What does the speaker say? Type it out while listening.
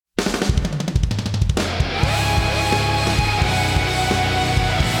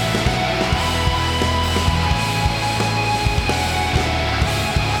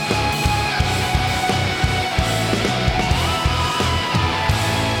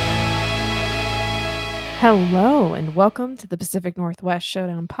Hello, and welcome to the Pacific Northwest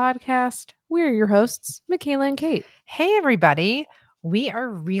Showdown podcast. We're your hosts, Michaela and Kate. Hey, everybody. We are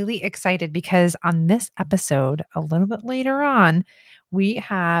really excited because on this episode, a little bit later on, we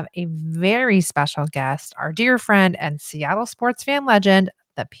have a very special guest, our dear friend and Seattle sports fan legend,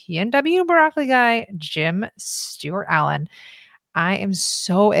 the PNW broccoli guy, Jim Stewart Allen. I am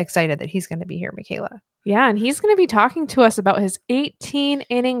so excited that he's going to be here, Michaela. Yeah, and he's going to be talking to us about his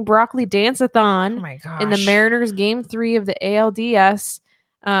 18-inning broccoli Oh dance-a-thon my gosh. in the Mariners Game 3 of the ALDS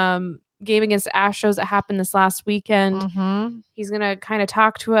game against the Astros that happened this last weekend. He's going to kind of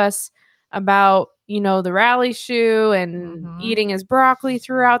talk to us about, the rally shoe and eating his broccoli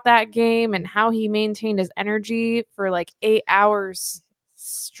throughout that game and how he maintained his energy for like 8 hours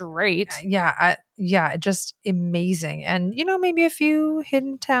straight. Yeah, just amazing. And, maybe a few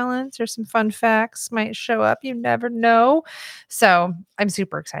hidden talents or some fun facts might show up. You never know. So I'm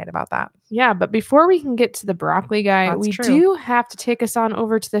super excited about that. Yeah, but before we can get to the broccoli guy, we do have to take us on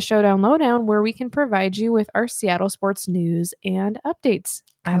over to the Showdown Lowdown where we can provide you with our Seattle sports news and updates.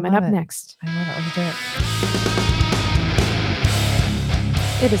 Coming up next. I love it. Let's do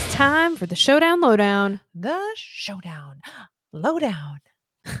it. It is time for the Showdown Lowdown. The Showdown Lowdown.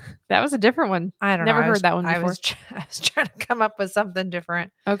 That was a different one. I don't Never know. heard that one before. I was trying to come up with something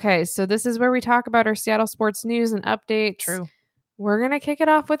different. Okay, so this is where we talk about our Seattle sports news and updates. True. We're going to kick it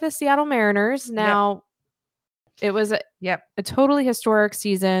off with the Seattle Mariners. Now, It was a totally historic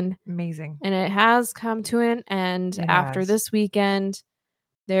season. Amazing. And it has come to an end after this weekend.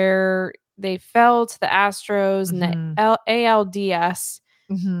 They fell to the Astros and the ALDS.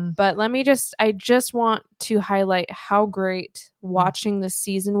 But I just want to highlight how great watching this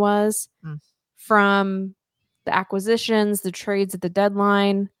season was from the acquisitions, the trades at the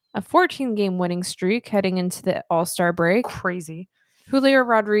deadline, a 14-game winning streak heading into the All-Star break. Crazy. Julio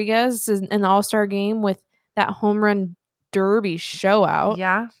Rodriguez is in the All-Star game with that home run derby showout.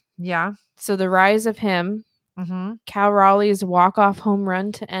 Yeah. So the rise of him, Cal Raleigh's walk-off home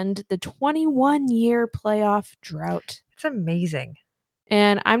run to end the 21-year playoff drought. It's amazing.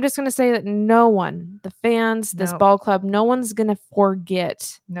 And I'm just going to say that no one, the fans, this ball club, no one's going to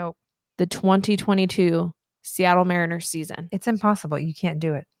forget the 2022 Seattle Mariners season. It's impossible. You can't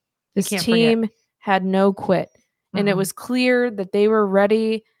do it. This team had no quit. And it was clear that they were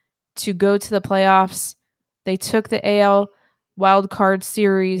ready to go to the playoffs. They took the AL Wild Card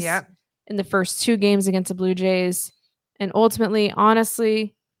Series in the first 2 games against the Blue Jays. And ultimately,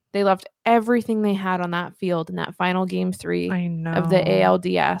 honestly, they left everything they had on that field in that final game 3 of the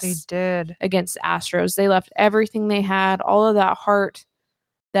ALDS. They did. Against the Astros. They left everything they had, all of that heart,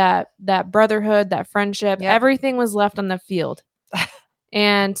 that brotherhood, that friendship, everything was left on the field.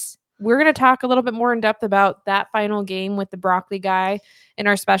 And we're going to talk a little bit more in depth about that final game with the broccoli guy in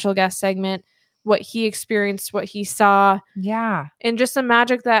our special guest segment, what he experienced, what he saw. Yeah. And just some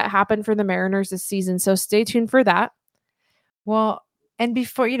magic that happened for the Mariners this season. So stay tuned for that. Well, and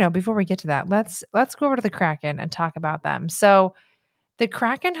before we get to that, let's go over to the Kraken and talk about them. So the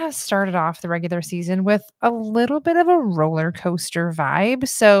Kraken has started off the regular season with a little bit of a roller coaster vibe.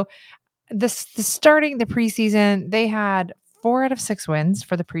 So starting the preseason, they had 4 out of 6 wins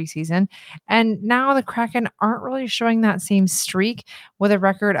for the preseason. And now the Kraken aren't really showing that same streak with a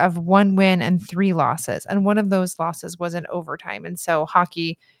record of 1 win and 3 losses. And one of those losses was in overtime. And so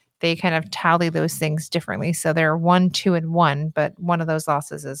hockey, they kind of tally those things differently. So they're 1, 2, and 1, but one of those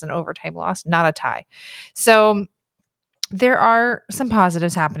losses is an overtime loss, not a tie. So there are some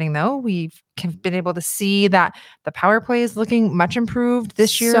positives happening, though. We've been able to see that the power play is looking much improved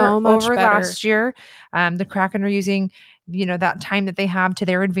this year over last year. The Kraken are using that time that they have to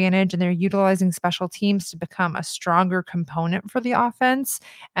their advantage, and they're utilizing special teams to become a stronger component for the offense.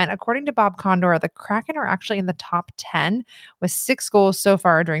 And according to Bob Condor, the Kraken are actually in the top 10 with 6 goals so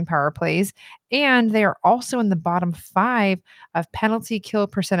far during power plays. And they are also in the bottom 5 of penalty kill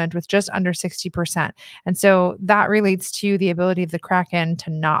percentage with just under 60%. And so that relates to the ability of the Kraken to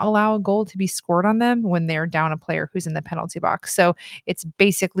not allow a goal to be scored on them when they're down a player who's in the penalty box. So it's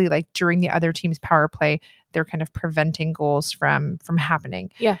basically like during the other team's power play, they're kind of preventing goals from happening.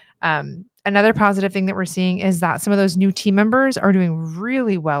 Yeah. Another positive thing that we're seeing is that some of those new team members are doing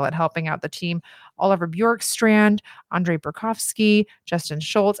really well at helping out the team. Oliver Bjorkstrand, Andre Burakovsky, Justin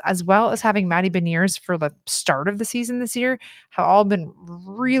Schultz, as well as having Matty Beniers for the start of the season this year, have all been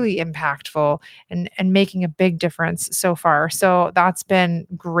really impactful and making a big difference so far. So that's been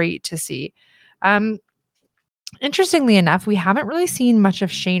great to see. Interestingly enough, we haven't really seen much of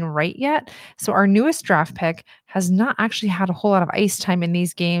Shane Wright yet. So our newest draft pick has not actually had a whole lot of ice time in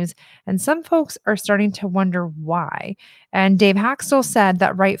these games, and some folks are starting to wonder why. And Dave Haxtell said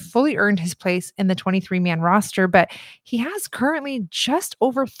that Wright fully earned his place in the 23-man roster, but he has currently just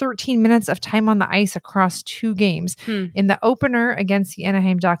over 13 minutes of time on the ice across 2 games, in the opener against the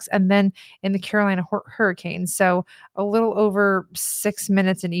Anaheim Ducks and then in the Carolina Hurricanes. So a little over 6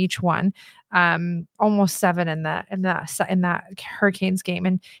 minutes in each one. Almost 7 in that Hurricanes game.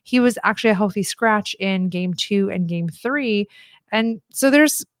 And he was actually a healthy scratch in game 2 and game 3. And so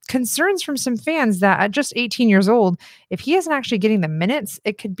there's concerns from some fans that at just 18 years old, if he isn't actually getting the minutes,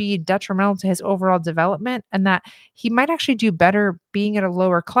 it could be detrimental to his overall development, and that he might actually do better being at a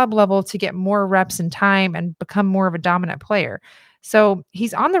lower club level to get more reps and time and become more of a dominant player. So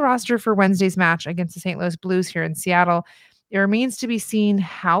he's on the roster for Wednesday's match against the St. Louis Blues here in Seattle. It remains to be seen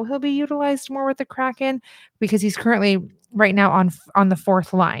how he'll be utilized more with the Kraken, because he's currently right now on the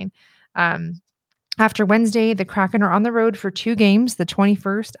 4th line. After Wednesday, the Kraken are on the road for 2 games, the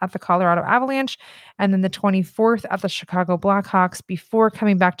 21st at the Colorado Avalanche and then the 24th at the Chicago Blackhawks, before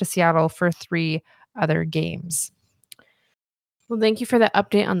coming back to Seattle for 3 other games. Well, thank you for the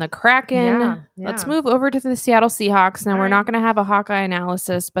update on the Kraken. Yeah. Let's move over to the Seattle Seahawks. Now, we're not going to have a Hawkeye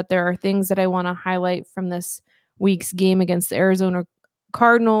analysis, but there are things that I want to highlight from this week's game against the Arizona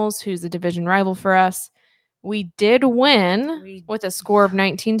Cardinals, who's a division rival for us. We did win with a score of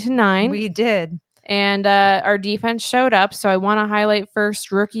 19-9. We did. And our defense showed up. So I want to highlight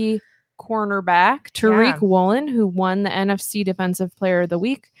first rookie cornerback Tariq Woolen, who won the NFC Defensive Player of the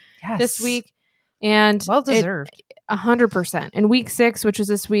Week this week. And well deserved. 100%. In week 6, which was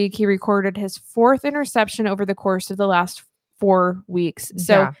this week, he recorded his 4th interception over the course of the last 4 weeks.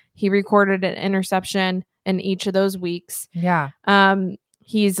 So he recorded an interception in each of those weeks.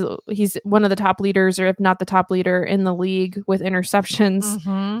 He's one of the top leaders, or if not the top leader in the league with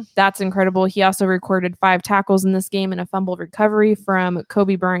interceptions. That's incredible. He also recorded 5 tackles in this game and a fumble recovery from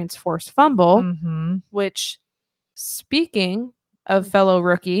Kobe Bryant's forced fumble, which, speaking of fellow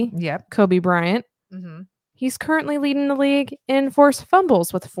rookie, Kobe Bryant, he's currently leading the league in forced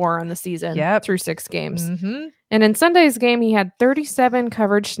fumbles with 4 on the season through 6 games. And in Sunday's game, he had 37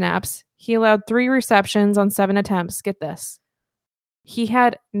 coverage snaps. He allowed 3 receptions on 7 attempts. Get this. He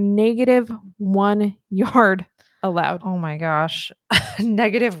had -1 yard allowed. Oh my gosh.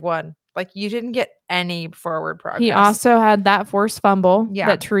 -1. Like, you didn't get any forward progress. He also had that forced fumble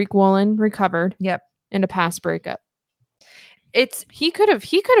that Tariq Woolen recovered in a pass breakup. He could have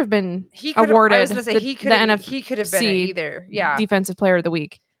been awarded the NFC he could have been either. Defensive Player of the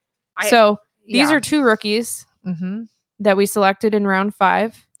Week. These are 2 rookies that we selected in round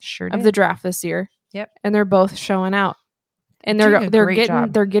 5 of the draft this year. And they're both showing out. And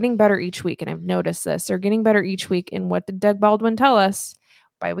they're getting better each week. And I've noticed this. They're getting better each week. And what did Doug Baldwin tell us?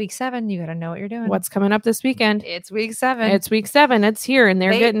 By week 7, you got to know what you're doing. What's coming up this weekend? It's week 7. It's here. And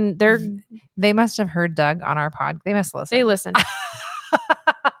they must have heard Doug on our pod. They must listen. They listen.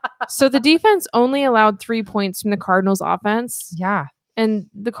 So the defense only allowed 3 points from the Cardinals offense.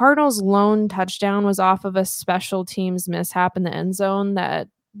 And the Cardinals' lone touchdown was off of a special teams mishap in the end zone that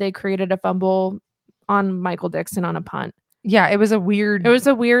they created a fumble on Michael Dixon on a punt. It was a weird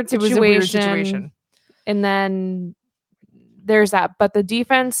situation. And then there's that. But the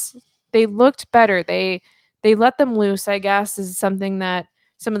defense, they looked better. They let them loose, I guess, is something that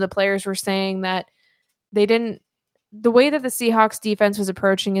some of the players were saying, that they didn't, the way that the Seahawks defense was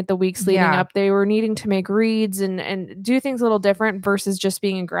approaching it the weeks leading up, they were needing to make reads and do things a little different versus just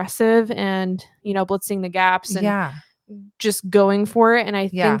being aggressive and, blitzing the gaps and just going for it. And I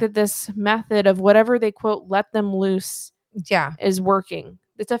think that this method of whatever they quote, let them loose, is working.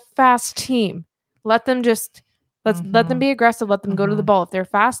 It's a fast team. Let them let them be aggressive. Let them go to the ball. If they're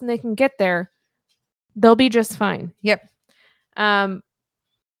fast and they can get there, they'll be just fine.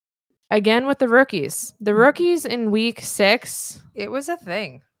 Again with the rookies. The rookies in week 6, it was a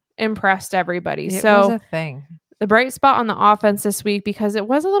thing. Impressed everybody. It was a thing. The bright spot on the offense this week, because it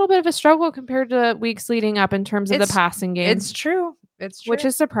was a little bit of a struggle compared to weeks leading up in terms of the passing game. It's true. Which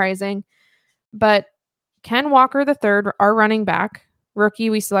is surprising. But Ken Walker III, our running back,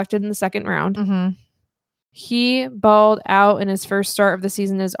 rookie we selected in the 2nd round, he balled out in his first start of the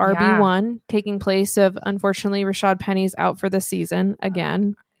season as RB1, taking place of, unfortunately, Rashad Penny's out for the season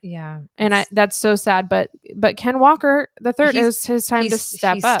again. And that's so sad. But Ken Walker III, is his time to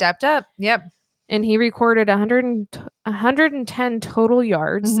step up. He stepped up. And he recorded 110 total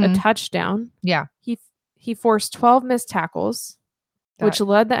yards, a touchdown. He forced 12 missed tackles, which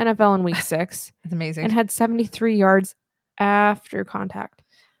led the NFL in week 6. That's amazing. And had 73 yards after contact.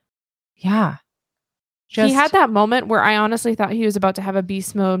 He had that moment where I honestly thought he was about to have a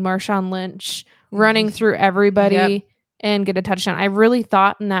beast mode, Marshawn Lynch running through everybody and get a touchdown. I really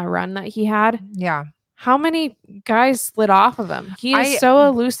thought in that run that he had. Yeah. How many guys slid off of him? He is so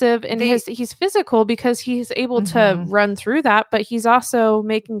elusive, and he's physical because he's able to run through that, but he's also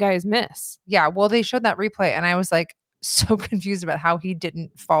making guys miss. Yeah. Well, they showed that replay, and I was like so confused about how he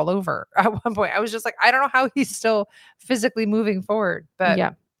didn't fall over at one point. I was just like, I don't know how he's still physically moving forward, but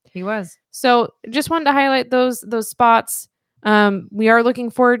yeah, he was. So just wanted to highlight those spots. We are looking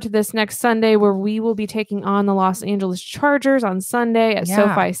forward to this next Sunday where we will be taking on the Los Angeles Chargers on Sunday at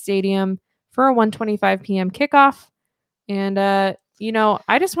SoFi Stadium for a 1:25 p.m. kickoff. And,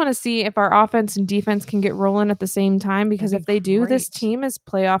 I just want to see if our offense and defense can get rolling at the same time, because if they do, this team is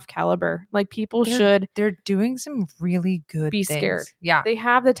playoff caliber. Like they're doing some really good be things. Scared. Yeah. They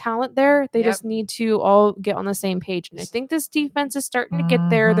have the talent there. They just need to all get on the same page. And I think this defense is starting to get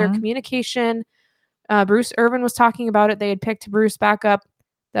there. Their communication, Bruce Irvin was talking about it. They had picked Bruce back up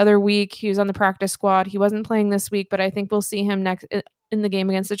the other week. He was on the practice squad. He wasn't playing this week, but I think we'll see him next in the game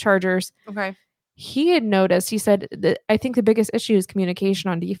against the Chargers. Okay. He had noticed, he said that I think the biggest issue is communication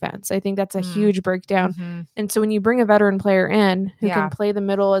on defense. I think that's a huge breakdown. And so when you bring a veteran player in who can play the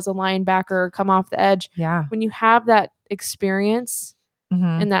middle as a linebacker, come off the edge, when you have that experience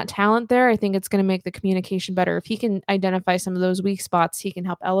and that talent there, I think it's going to make the communication better. If he can identify some of those weak spots, he can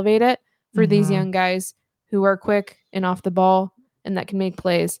help elevate it for these young guys who are quick and off the ball and that can make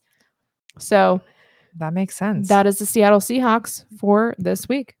plays. So that makes sense. That is the Seattle Seahawks for this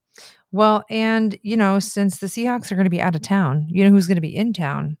week. Well, and, since the Seahawks are going to be out of town, who's going to be in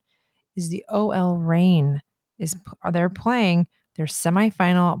town is the OL Reign. They're playing their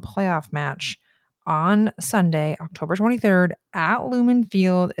semifinal playoff match on Sunday, October 23rd at Lumen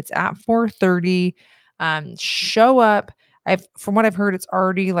Field. It's at 4:30. Show up. From what I've heard, it's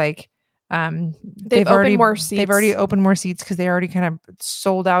already like they've already more seats. They've already opened more seats because they already kind of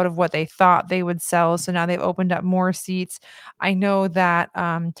sold out of what they thought they would sell. So now they've opened up more seats. I know that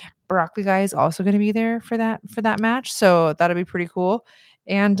Broccoli Guy is also going to be there for that match, so that'll be pretty cool.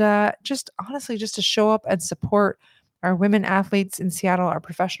 And just honestly, just to show up and support our women athletes in Seattle, our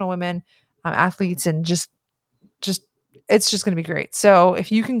professional women athletes, and just it's just going to be great. So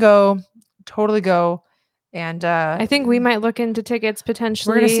if you can go, totally go. And I think we might look into tickets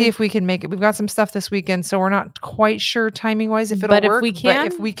potentially. We're going to see if we can make it. We've got some stuff this weekend, so we're not quite sure timing wise if it'll work. But if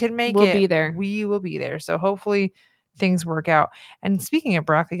we can make it, we'll be there. We will be there. So hopefully things work out. And speaking of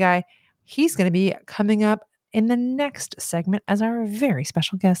Broccoli Guy, he's going to be coming up in the next segment as our very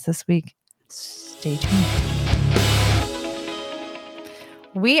special guest this week. Stay tuned.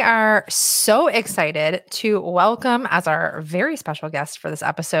 We are so excited to welcome as our very special guest for this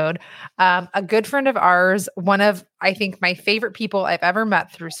episode, a good friend of ours, one of, I think, my favorite people I've ever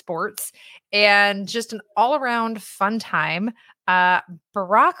met through sports, and just an all-around fun time,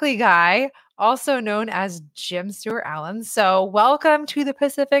 Broccoli Guy, also known as Jim Stewart Allen. So welcome to the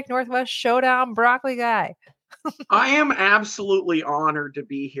Pacific Northwest Showdown, Broccoli Guy. I am absolutely honored to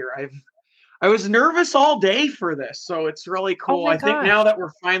be here. I was nervous all day for this, so it's really cool. I think now that we're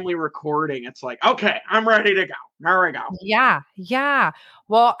finally recording, it's like, okay, I'm ready to go. There we go. Yeah.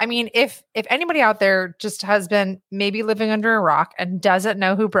 Well, I mean, if anybody out there just has been maybe living under a rock and doesn't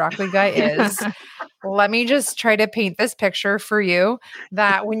know who Broccoli Guy is, let me just try to paint this picture for you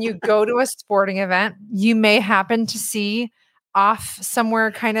that when you go to a sporting event, you may happen to see off somewhere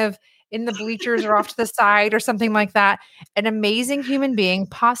kind of in the bleachers or off to the side or something like that, an amazing human being,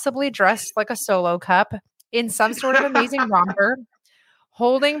 possibly dressed like a Solo Cup in some sort of amazing romper,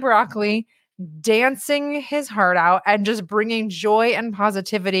 holding broccoli, dancing his heart out, and just bringing joy and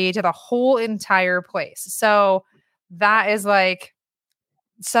positivity to the whole entire place. So that is like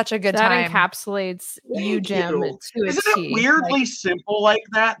such a good time. That encapsulates you, Jim. Isn't it weirdly simple like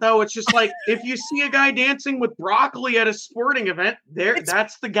that, though? It's just like, if you see a guy dancing with broccoli at a sporting event,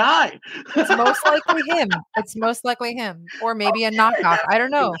 that's the guy. It's most likely him. Or maybe a knockoff. I don't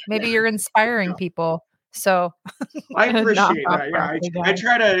know. Maybe you're inspiring people. So I appreciate that.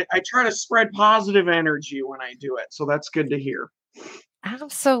 Yeah, I try to spread positive energy when I do it. So that's good to hear.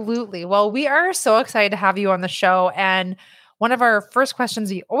 Absolutely. Well, we are so excited to have you on the show. And one of our first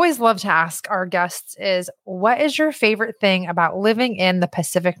questions we always love to ask our guests is, what is your favorite thing about living in the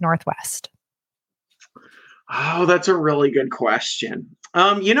Pacific Northwest? Oh, that's a really good question.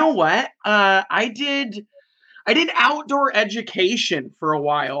 You know what? I did outdoor education for a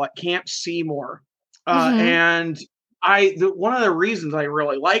while at Camp Seymour. And one of the reasons I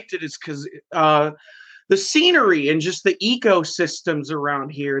really liked it is because the scenery and just the ecosystems around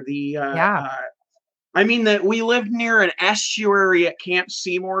here, I mean, that we lived near an estuary at Camp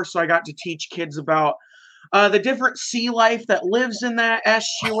Seymour, so I got to teach kids about the different sea life that lives in that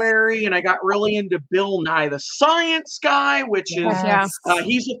estuary. And I got really into Bill Nye the Science Guy, which is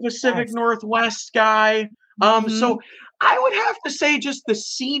he's a Pacific Northwest guy. So I would have to say just the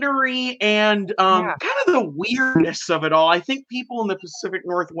scenery and kind of the weirdness of it all. I think people in the Pacific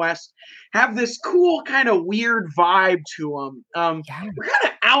Northwest have this cool kind of weird vibe to them. We're kind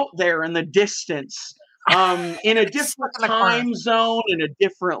of out there in the distance, in a different time zone, in a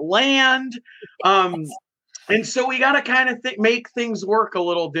different land. And so we got to kind of make things work a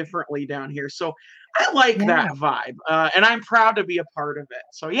little differently down here. So I like that vibe, and I'm proud to be a part of it.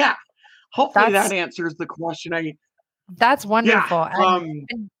 So yeah, hopefully that answers the question. That's wonderful.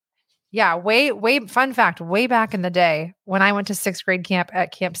 Fun fact, way back in the day when I went to 6th grade camp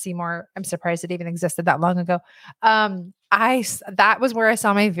at Camp Seymour, I'm surprised it even existed that long ago. That was where I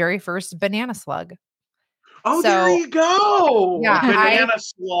saw my very first banana slug. Oh, so, there you go. Yeah, banana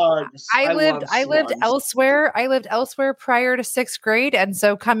slugs. I lived elsewhere. I lived elsewhere prior to 6th grade. And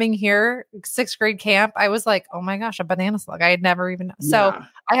so coming here, 6th grade camp, I was like, oh my gosh, a banana slug. I had never even. So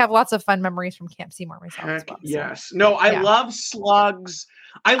I have lots of fun memories from Camp Seymour myself as well. Yes. No, I love slugs.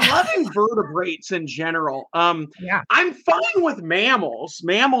 I love invertebrates in general. I'm fine with mammals.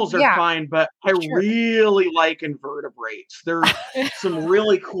 Mammals are fine, but I really like invertebrates. There's some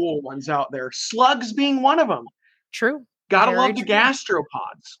really cool ones out there. Slugs being one of them. True. Gotta love the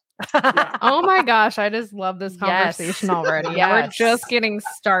gastropods. Oh my gosh, I just love this conversation already. We're just getting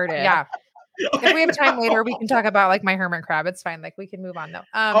started. Yeah. If we have time later, we can talk about like my hermit crab. It's fine. Like we can move on though.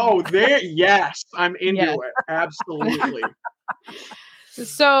 Yes, I'm into it. Absolutely.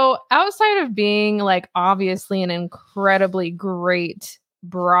 So outside of being like obviously an incredibly great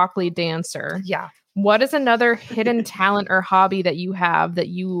broccoli dancer, what is another hidden talent or hobby that you have that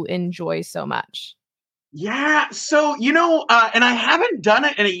you enjoy so much? Yeah, so and I haven't done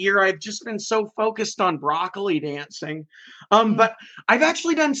it in a year. I've just been so focused on broccoli dancing. But I've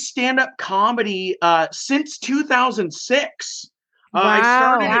actually done stand-up comedy since 2006. I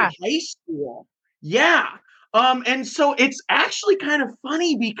started in high school. Yeah. And so it's actually kind of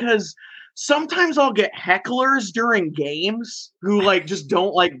funny because sometimes I'll get hecklers during games who like just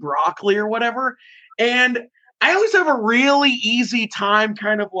don't like broccoli or whatever. And I always have a really easy time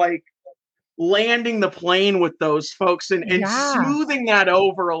kind of like landing the plane with those folks and smoothing that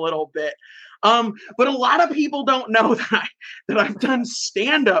over a little bit. But a lot of people don't know that I've done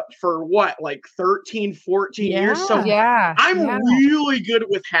stand up for like 13, 14 years. So I'm really good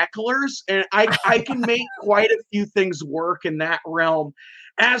with hecklers, and I can make quite a few things work in that realm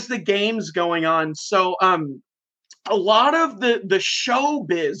as the game's going on. So a lot of the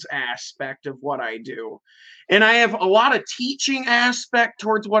showbiz aspect of what I do. And I have a lot of teaching aspect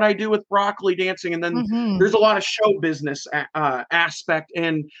towards what I do with broccoli dancing. And then there's a lot of show business aspect.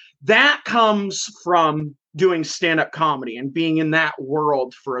 And that comes from doing stand-up comedy and being in that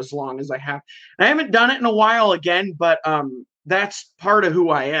world for as long as I have. I haven't done it in a while again, but that's part of who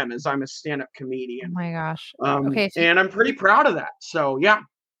I am, is I'm a stand-up comedian. Oh my gosh. And I'm pretty proud of that. So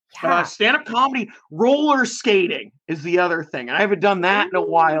stand-up comedy. Roller skating is the other thing. I haven't done that in a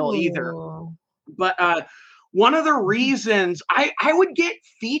while either. But one of the reasons I would get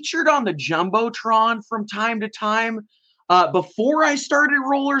featured on the Jumbotron from time to time before I started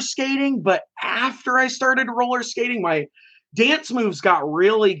roller skating, but after I started roller skating, my dance moves got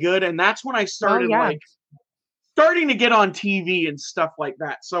really good, and that's when I started starting to get on TV and stuff like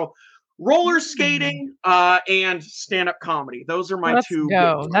that. So roller skating and stand-up comedy. Those are my two.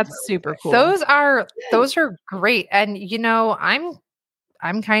 That's super cool. Those are great. And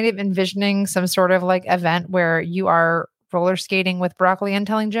I'm kind of envisioning some sort of like event where you are roller skating with broccoli and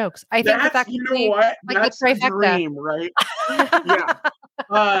telling jokes. I think that could be like that's the dream, right? And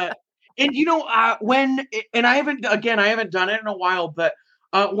I haven't done it in a while, but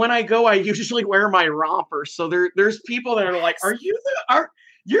when I go, I usually wear my romper. So there's people that are like,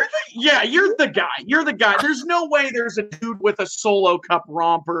 you're the guy. There's no way there's a dude with a Solo Cup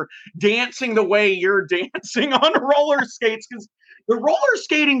romper dancing the way you're dancing on roller skates, because the roller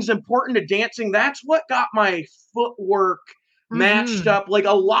skating is important to dancing. That's what got my footwork matched up. Like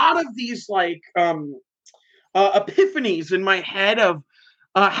a lot of these like epiphanies in my head of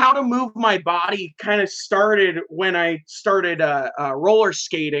how to move my body kind of started when I started roller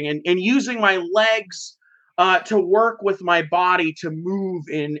skating and using my legs to work with my body to move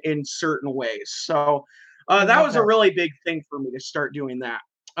in certain ways. So that was a really big thing for me to start doing that.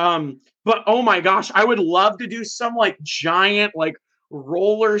 But oh my gosh, I would love to do some like giant like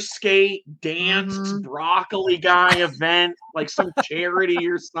roller skate dance broccoli guy event, like some charity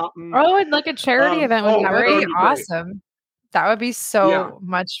or something. Oh, and like a charity event would be awesome. That would be so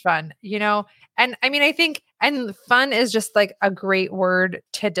much fun, you know? And I mean, I think, and fun is just like a great word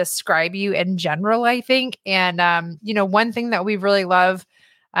to describe you in general, I think. And, you know, one thing that we really love,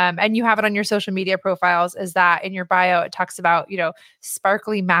 and you have it on your social media profiles, is that in your bio, it talks about, you know,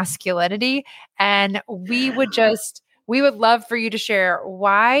 sparkly masculinity. And we would love for you to share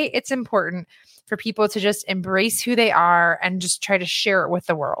why it's important for people to just embrace who they are and just try to share it with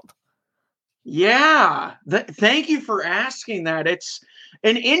the world. Yeah, thank you for asking that. It's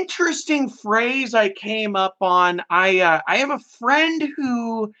an interesting phrase I came up on. I have a friend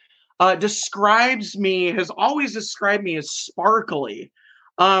who has always described me as sparkly.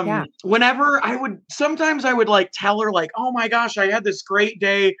 Whenever sometimes I would like tell her like, oh my gosh, I had this great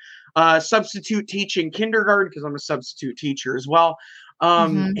day substitute teaching kindergarten, because I'm a substitute teacher as well.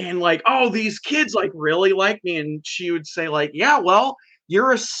 And like, oh, these kids like really like me. And she would say like, yeah, well,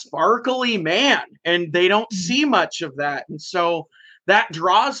 you're a sparkly man, and they don't see much of that. And so that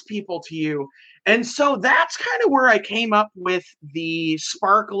draws people to you. And so that's kind of where I came up with the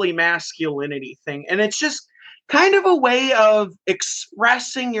sparkly masculinity thing. And it's just kind of a way of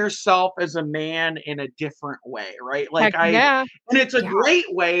expressing yourself as a man in a different way, right? Like and it's a great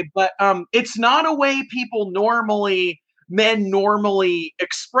way, but it's not a way men normally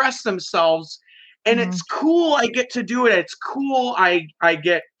express themselves. And it's cool. I get to do it. It's cool. I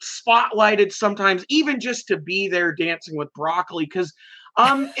get spotlighted sometimes, even just to be there dancing with broccoli, because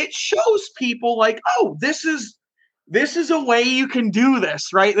it shows people like, oh, this is a way you can do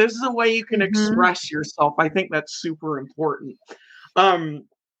this, right? This is a way you can express yourself. I think that's super important. So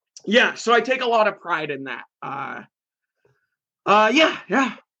I take a lot of pride in that.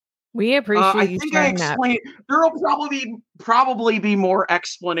 We appreciate you sharing that. There will probably be more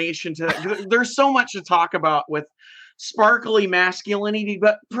explanation to that. There's so much to talk about with sparkly masculinity,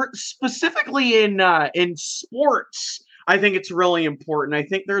 but specifically in sports, I think it's really important. I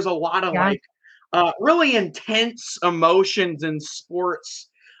think there's a lot of really intense emotions in sports.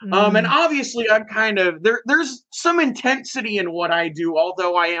 And obviously I'm kind of there's some intensity in what I do,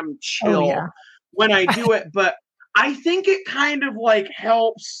 although I am chill when I do it, but I think it kind of like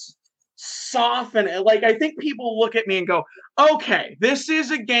helps soften it. Like, I think people look at me and go, okay, this is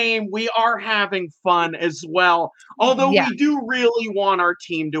a game. We are having fun as well. Although we do really want our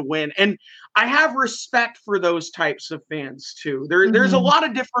team to win. And I have respect for those types of fans too. There's a lot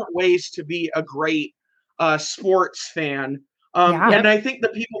of different ways to be a great sports fan. And I think the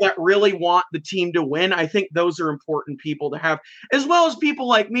people that really want the team to win, I think those are important people to have, as well as people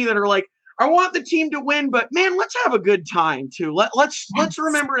like me that are like, I want the team to win, but man, let's have a good time too. Let's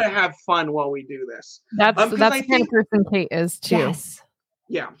remember to have fun while we do this. That's the kind of person Kate is too. Yes.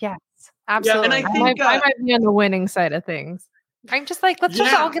 Yeah. Yes. Absolutely. Yeah, and I think I might be on the winning side of things. I'm just like, let's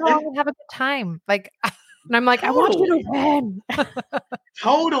just all get along and have a good time. Like, and I'm like, totally. I want you to win.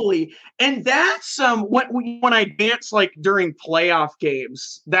 Totally. And that's when I dance like during playoff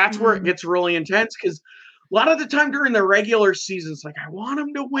games, that's where it gets really intense, because a lot of the time during the regular season, it's like, I want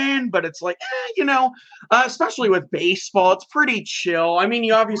them to win, but it's like, especially with baseball, it's pretty chill. I mean,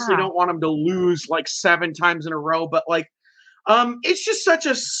 you obviously don't want them to lose like 7 times in a row, but like, it's just such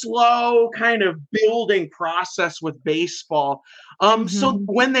a slow kind of building process with baseball. So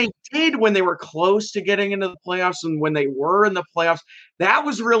when they were close to getting into the playoffs, and when they were in the playoffs, that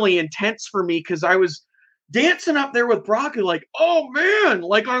was really intense for me, because I was dancing up there with Broccoli, like, oh man,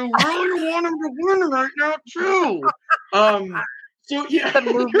 like I really want him to win right now too. So yeah, the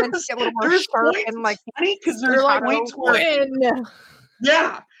movements get a little more sharp and like funny, because there's like points where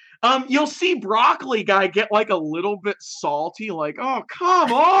you'll see Broccoli guy get like a little bit salty, like, oh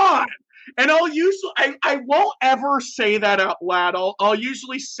come on. And I won't ever say that out loud. I'll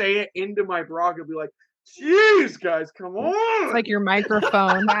usually say it into my Broccoli, be like, jeez, guys, come on. It's like your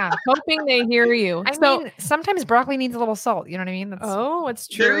microphone. Hoping they hear you. I mean, sometimes broccoli needs a little salt. You know what I mean? It's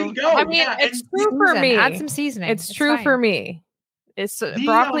true. There you go. I mean, it's true for me. Add some seasoning. It's true for me.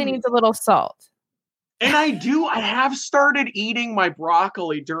 Broccoli needs a little salt. And I have started eating my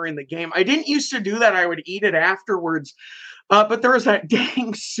broccoli during the game. I didn't used to do that. I would eat it afterwards. But there was that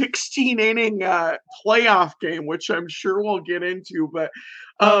dang 16-inning playoff game, which I'm sure we'll get into. But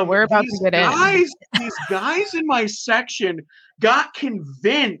we're about to get in. These guys in my section got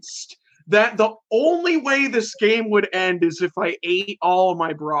convinced that the only way this game would end is if I ate all of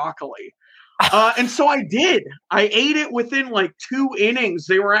my broccoli. And so I did. I ate it within like 2 innings.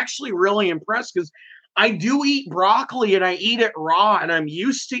 They were actually really impressed, because I do eat broccoli and I eat it raw, and I'm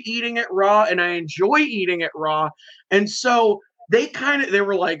used to eating it raw, and I enjoy eating it raw. And so they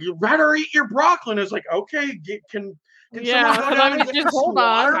were like, you better eat your broccoli. And I was like, okay, can someone go down and get just hold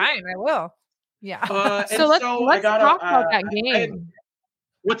water? on. Fine, I will. Yeah. So let's talk about that game.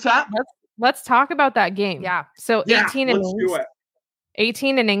 What's that? Let's talk about that game. Yeah. So 18 innings. Let's do it.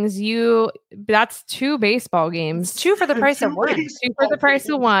 18 innings. That's 2 baseball games. 2 for the price of 1. 2 for the price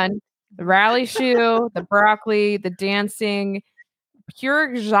of 1. The rally shoe, the broccoli, the dancing, pure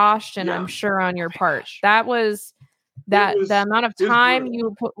exhaustion. I'm sure on your part. That was the amount of time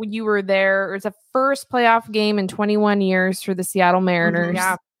you were there. It was the first playoff game in 21 years for the Seattle Mariners.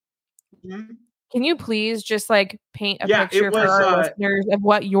 Yeah. Mm-hmm. Can you please just like paint a picture for our listeners of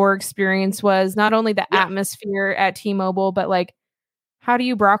what your experience was? Not only the atmosphere at T-Mobile, but like, how do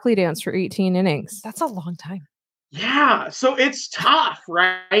you broccoli dance for 18 innings? That's a long time. Yeah. So it's tough,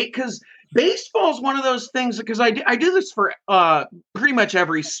 right? Because baseball is one of those things, because I do this for pretty much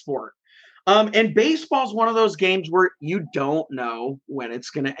every sport. And baseball is one of those games where you don't know when it's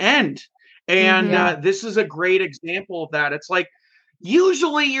going to end. And this is a great example of that. It's like,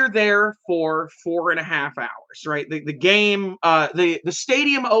 usually you're there for 4.5 hours, right? The game, the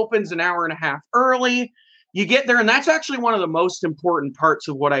stadium opens an hour and a half early. You get there, and that's actually one of the most important parts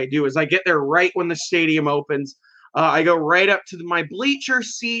of what I do is I get there right when the stadium opens. I go right up to my bleacher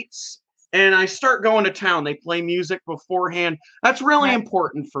seats, and I start going to town. They play music beforehand. That's really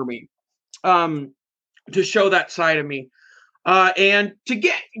important for me, to show that side of me. And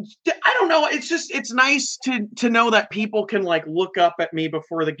I don't know, it's nice to know that people can like look up at me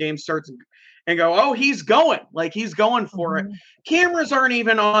before the game starts and go, oh, he's going for it. Cameras aren't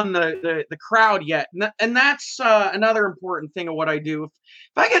even on the crowd yet. And that's another important thing of what I do. If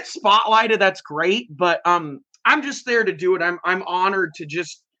I get spotlighted, that's great, but I'm just there to do it. I'm honored to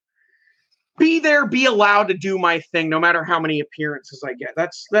just be there, be allowed to do my thing, no matter how many appearances I get.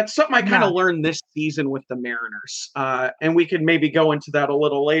 That's something I kind of learned this season with the Mariners. And we could maybe go into that a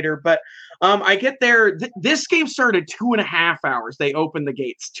little later. But I get there. This game started 2.5 hours. They opened the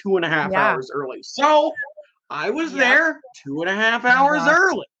gates 2.5 hours early. So I was there 2.5 hours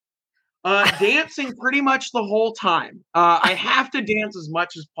early, dancing pretty much the whole time. I have to dance as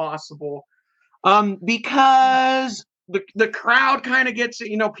much as possible because the crowd kind of gets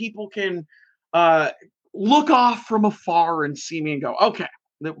it. People can look off from afar and see me and go, okay,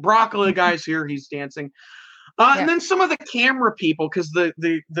 the broccoli guy's here, he's dancing. And then some of the camera people, because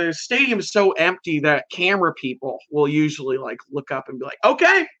the stadium is so empty that camera people will usually like look up and be like,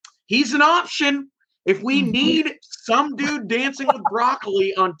 okay, he's an option. If we need some dude dancing with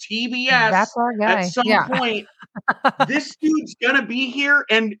broccoli on TBS that's our guy. At some point, this dude's gonna be here,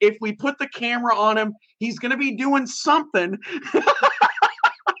 and if we put the camera on him, he's gonna be doing something.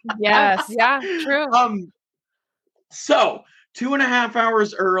 Yes. Yeah, true. So 2.5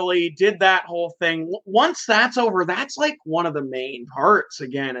 hours early, did that whole thing. Once that's over, that's like one of the main parts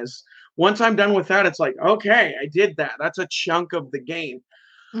again, is once I'm done with that, it's like, okay, I did that. That's a chunk of the game.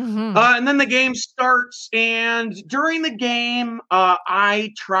 And then the game starts, and during the game,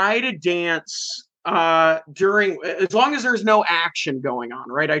 I try to dance as long as there's no action going on,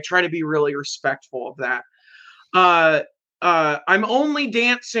 right? I try to be really respectful of that. I'm only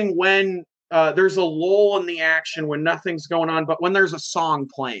dancing when there's a lull in the action, when nothing's going on, but when there's a song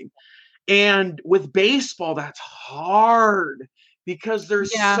playing. And with baseball, that's hard because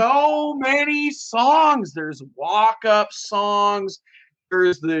there's so many songs. There's walk-up songs.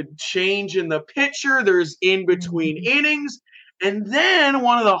 There's the change in the pitcher. There's in between innings. And then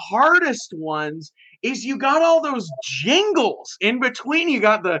one of the hardest ones is you got all those jingles in between. You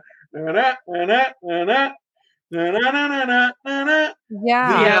got the I'm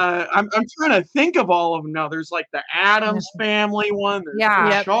trying to think of all of them now. There's like the Addams Family one. There's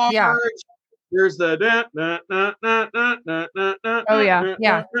the Charge. There's the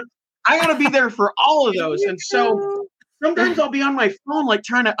I gotta be there for all of those. And so sometimes I'll be on my phone like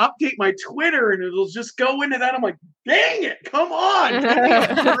trying to update my Twitter and it'll just go into that. I'm like, dang it, come on.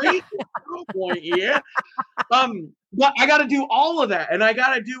 But I gotta do all of that. And I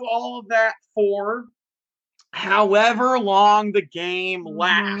gotta do all of that for however long the game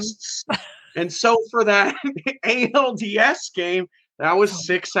lasts. And so for that ALDS game, that was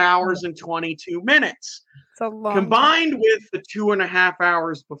 6 hours and 22 minutes. It's a long combined with the 2.5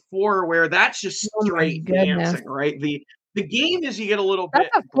 hours before, where that's just straight dancing, right? The game is you get a little bit.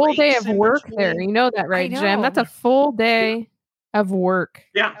 That's a full day of work there. You know that, right, Jim? That's a full day of work.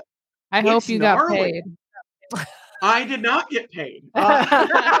 Yeah. I hope you got paid. I did not get paid.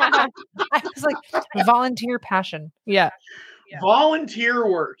 I was like volunteer passion. Yeah. Volunteer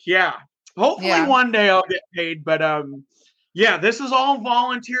work. Yeah. Hopefully one day I'll get paid, but yeah, this is all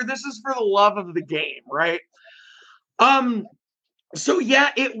volunteer. This is for the love of the game, right? So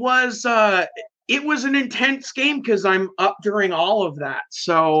yeah, it it was an intense game because I'm up during all of that.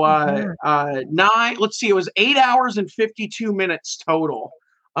 So it was 8 hours and 52 minutes total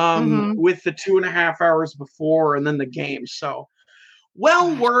with the 2.5 hours before and then the game. So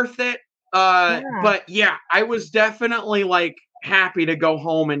worth it. But yeah, I was definitely like happy to go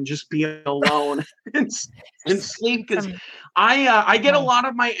home and just be alone and sleep because I get a lot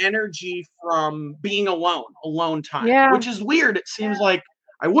of my energy from being alone time, which is weird. It seems like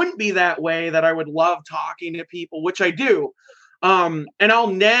I wouldn't be that way, that I would love talking to people, which I do. And I'll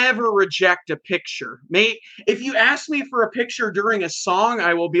never reject a picture. If you ask me for a picture during a song,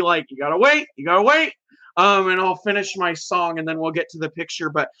 I will be like, you gotta wait. And I'll finish my song and then we'll get to the picture.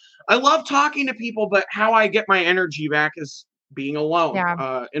 But I love talking to people, but how I get my energy back is being alone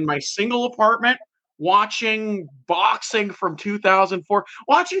in my single apartment, watching boxing from 2004,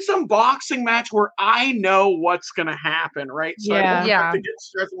 watching some boxing match where I know what's going to happen, right? So I don't have to get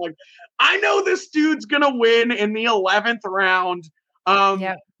stressed. I'm like, I know this dude's going to win in the 11th round.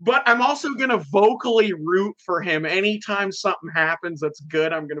 But I'm also going to vocally root for him. Anytime something happens that's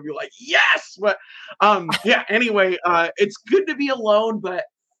good, I'm going to be like, yes! But anyway, it's good to be alone, but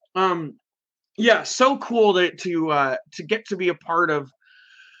so cool to get to be a part of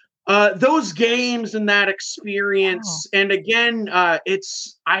those games and that experience. Wow. And again,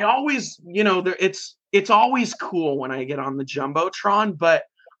 it's always cool when I get on the Jumbotron, but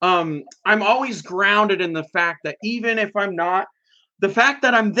I'm always grounded in the fact that even if I'm not, the fact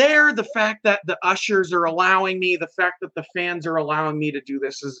that I'm there, the fact that the ushers are allowing me, the fact that the fans are allowing me to do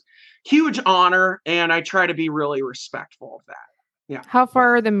this is huge honor, and I try to be really respectful of that. Yeah. How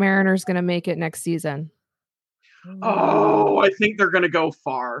far are the Mariners going to make it next season? Oh, I think they're going to go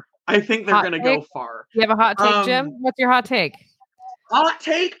far. You have a hot take, Jim? What's your hot take? Hot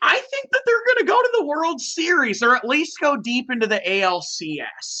take? I think that they're going to go to the World Series, or at least go deep into the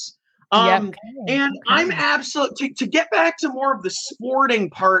ALCS. And I'm absolutely to get back to more of the sporting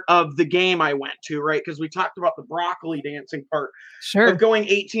part of the game I went to, right? Because we talked about the broccoli dancing part of going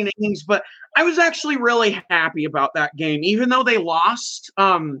 18 innings, but I was actually really happy about that game, even though they lost.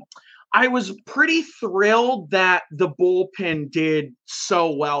 I was pretty thrilled that the bullpen did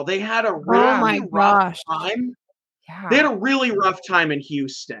so well. They had a really rough time. Yeah. They had a really rough time in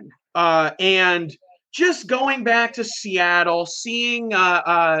Houston, and just going back to Seattle, seeing.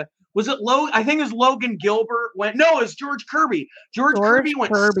 Was it I think it was Logan Gilbert it was George Kirby. George Kirby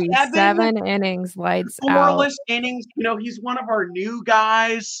went 7 innings, lights scoreless innings. He's one of our new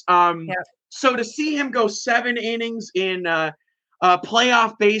guys. So to see him go 7 innings in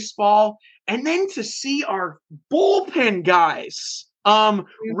playoff baseball, and then to see our bullpen guys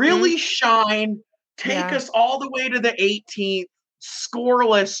really shine, take us all the way to the 18th,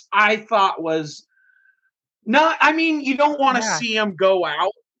 scoreless, I thought was not. I mean, you don't want to see him go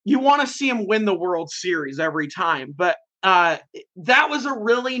out. You want to see him win the World Series every time. But that was a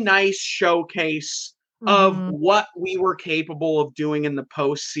really nice showcase of what we were capable of doing in the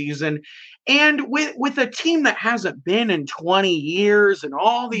postseason. And with a team that hasn't been in 20 years and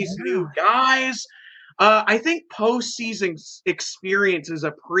all these new guys, I think postseason experience is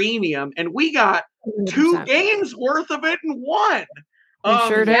a premium. And we got 2 games worth of it in one. We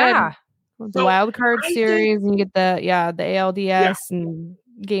sure did. Yeah. The wild card series, and you get the ALDS and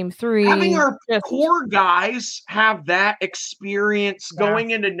Game 3. Having our core guys have that experience going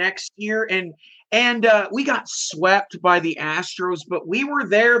into next year, and we got swept by the Astros, but we were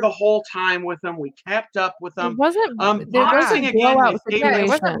there the whole time with them. We kept up with them. It wasn't blowout situations. It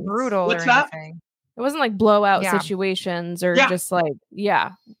wasn't brutal. What's or anything. It wasn't like blowout situations or just like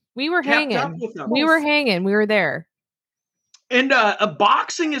we were hanging. We were hanging. We were there. And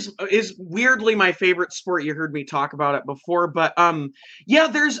boxing is weirdly my favorite sport. You heard me talk about it before, but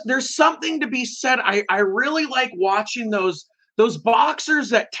there's something to be said. I really like watching those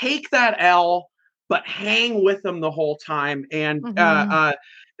boxers that take that L but hang with them the whole time, and that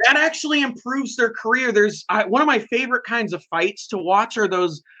actually improves their career. There's one of my favorite kinds of fights to watch are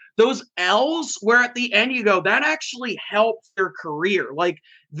those L's where at the end you go, that actually helps their career. Like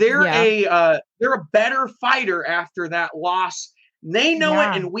they're a better fighter after that loss. They know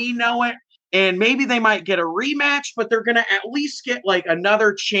it and we know it. And maybe they might get a rematch, but they're going to at least get like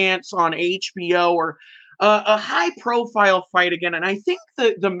another chance on HBO or a high profile fight again. And I think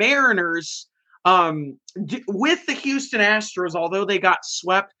the Mariners with the Houston Astros, although they got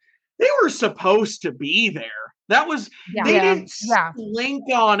swept, they were supposed to be there. That was they didn't slink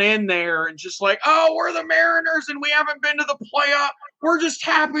on in there and just like, oh, we're the Mariners and we haven't been to the playoff. We're just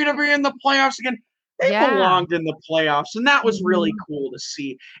happy to be in the playoffs again. belonged in the playoffs, and that was really cool to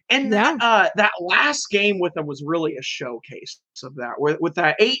see. And that last game with them was really a showcase of that, with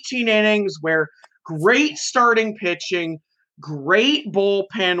that 18 innings where great starting pitching, great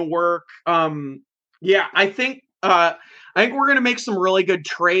bullpen work. I think we're going to make some really good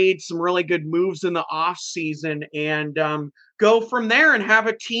trades, some really good moves in the off season, and go from there and have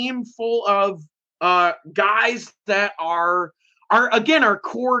a team full of guys that are our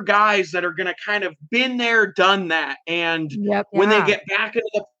core guys that are going to kind of been there, done that. And when they get back into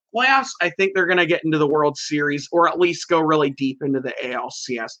the playoffs, I think they're going to get into the World Series, or at least go really deep into the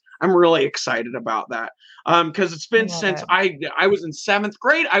ALCS. I'm really excited about that. Because it's been since I was in 7th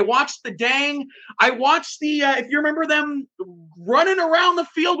grade. I watched the if you remember them running around the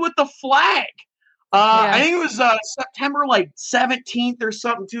field with the flag. I think it was September 17th or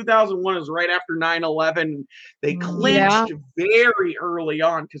something, 2001. It was right after 9/11. They clinched very early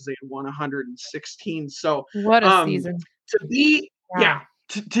on because they had won 116. So what a season to be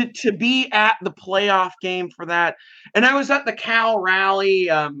to be at the playoff game for that. And I was at the Cal Raleigh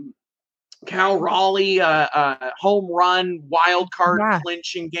home run wild card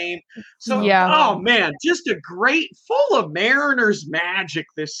clinching game. So oh man, just a great, full of Mariners magic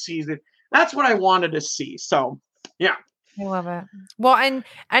this season. That's what I wanted to see. So, yeah. I love it. Well, and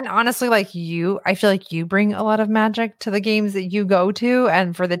honestly, like you, I feel like you bring a lot of magic to the games that you go to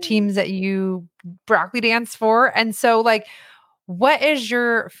and for the teams that you broccoli dance for. And so, like, what is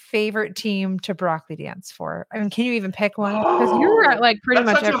your favorite team to broccoli dance for? I mean, can you even pick one? Because you're at pretty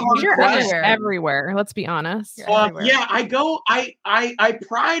much everywhere. Let's be honest. I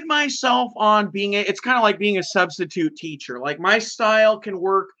pride myself on being it's kind of like being a substitute teacher. Like, my style can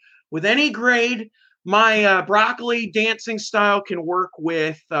work with any grade. My broccoli dancing style can work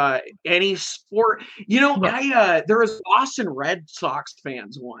with any sport. There was Boston Red Sox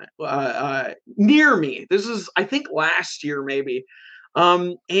fans near me. This is, I think, last year maybe.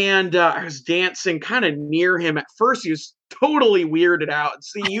 And I was dancing kind of near him. At first, he was totally weirded out.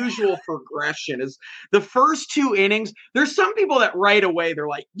 It's the usual progression. Is the first 2 innings. There's some people that right away they're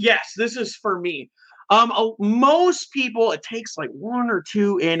like, yes, this is for me. Most people, it takes like 1 or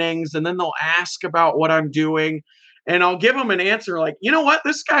 2 innings, and then they'll ask about what I'm doing, and I'll give them an answer like, you know what,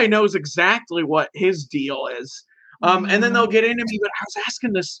 this guy knows exactly what his deal is. And then they'll get into me. But I was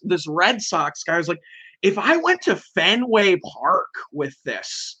asking this Red Sox guy, I was like, if I went to Fenway Park with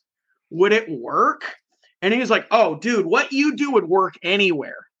this, would it work? And he was like, oh, dude, what you do would work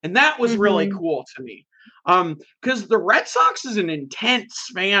anywhere. And that was really cool to me. Because the Red Sox is an intense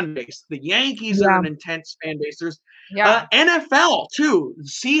fan base. The Yankees are an intense fan base. There's NFL too.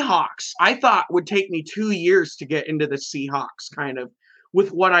 Seahawks, I thought would take me 2 years to get into the Seahawks kind of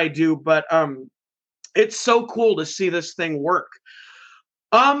with what I do. But it's so cool to see this thing work.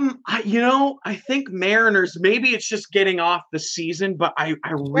 I think Mariners, maybe it's just getting off the season, but I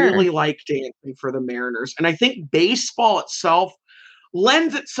really like dancing for the Mariners. And I think baseball itself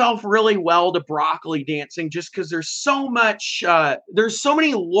lends itself really well to broccoli dancing, just because there's so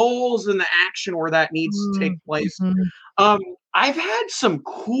many lulls in the action where that needs to take place. I've had some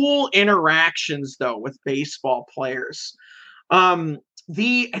cool interactions though with baseball players. I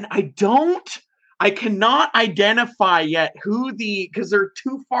cannot identify yet because they're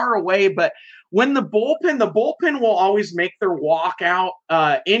too far away, but when the bullpen will always make their walk out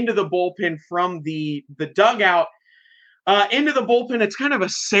into the bullpen from the dugout into the bullpen. It's kind of a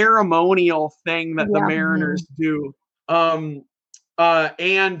ceremonial thing that the Mariners do.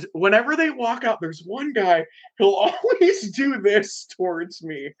 And whenever they walk out, there's one guy who'll always do this towards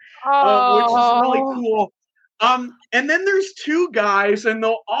me, which is really cool. And then there's 2 guys, and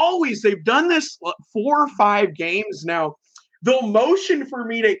they've done this 4 or 5 games now. They'll motion for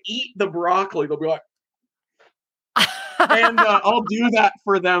me to eat the broccoli. They'll be like, and I'll do that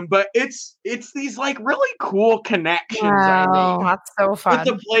for them. But it's these like really cool connections. Wow, that's so fun with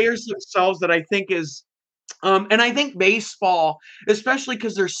the players themselves that I think is, and I think baseball, especially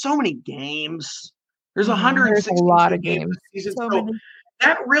because there's so many games. There's 160 a lot of games. Season, so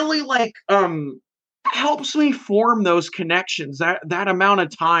that really helps me form those connections that amount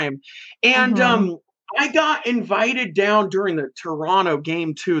of time. And I got invited down during the Toronto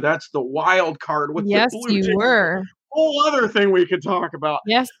game too. That's the wild card with the Blue Jays. You were. Whole other thing we could talk about.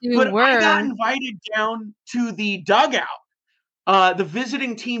 Yes, you were. I got invited down to the dugout, the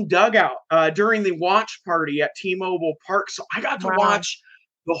visiting team dugout, during the watch party at T-Mobile Park. So I got to watch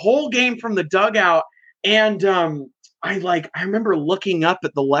the whole game from the dugout. And I remember looking up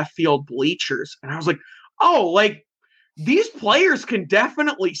at the left field bleachers, and I was like, oh, like these players can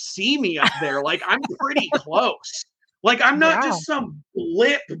definitely see me up there. Like I'm pretty close. Like, I'm not just some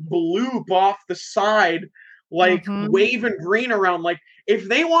blip bloop off the side, like waving green around. Like, if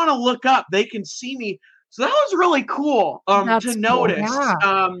they want to look up, they can see me. So that was really cool to notice.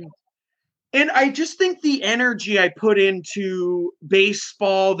 Yeah. And I just think the energy I put into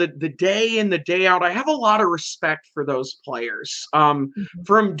baseball, the day in, the day out, I have a lot of respect for those players from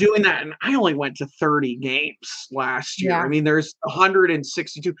doing that. And I only went to 30 games last year. I mean, there's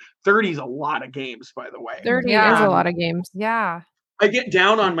 162. 30 is a lot of games, by the way. 30 is a lot of games. Yeah. I get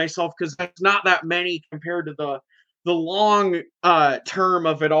down on myself because that's not that many compared to the long term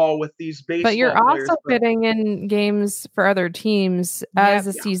of it all with these baseball But you're players. also fitting in games for other teams as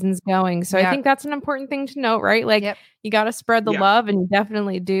the season's going. So I think that's an important thing to note, right? Like you got to spread the love, and you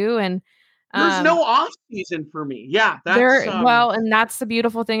definitely do. And there's no off season for me. Yeah. That's and that's the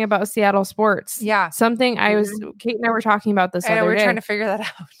beautiful thing about Seattle sports. Yeah. Something Kate and I were talking about this other day. We're trying to figure that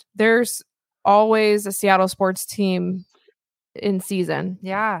out. There's always a Seattle sports team in season.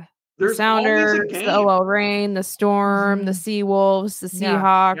 Yeah. The Sounders, the OL Reign, the Storm, the Seawolves, the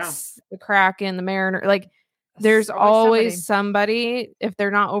Seahawks, the Kraken, the Mariners. Like, there's always somebody. If they're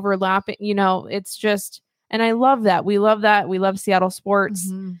not overlapping, it's just, and I love that. We love that. We love Seattle sports.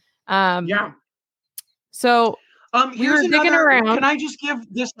 So we were digging around. Can I just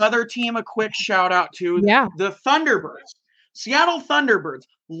give this other team a quick shout out to? Yeah. The Thunderbirds, Seattle Thunderbirds.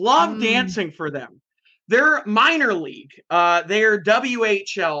 Love dancing for them. They're minor league. They're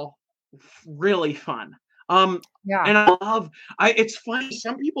WHL. Really fun. And I love, it's funny.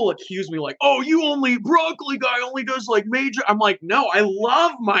 Some people accuse me like, oh, broccoli guy only does like major. I'm like, no, I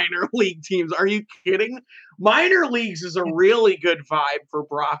love minor league teams. Are you kidding? Minor leagues is a really good vibe for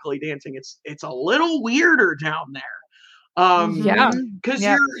broccoli dancing. It's a little weirder down there. Because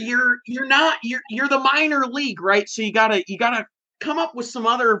you're the minor league, right? So you gotta come up with some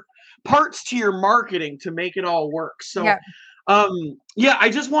other parts to your marketing to make it all work. So I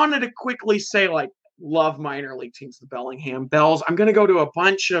just wanted to quickly say, like, love minor league teams, the Bellingham Bells. I'm going to go to a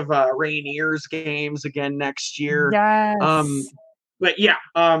bunch of Rainiers games again next year. Yes. But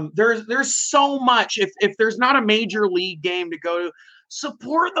there's so much. If there's not a major league game to go to,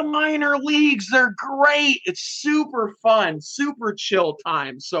 support the minor leagues. They're great. It's super fun, super chill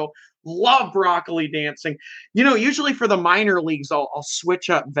time. So love broccoli dancing. Usually for the minor leagues, I'll switch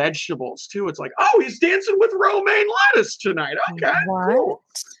up vegetables too. It's like, oh, he's dancing with romaine lettuce tonight. Okay, cool.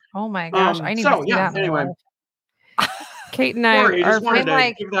 Oh my gosh, I need to see that. Anyway, Kate and I just wanted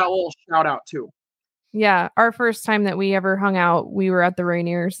to give that little shout out too. Yeah, our first time that we ever hung out, we were at the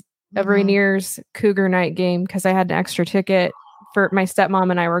Rainiers, Rainiers Cougar Night game because I had an extra ticket. For my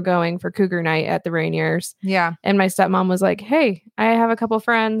stepmom and I were going for Cougar Night at the Rainiers. Yeah. And my stepmom was like, hey, I have a couple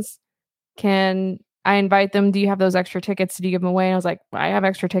friends. Can I invite them? Do you have those extra tickets? Did you give them away? And I was like, I have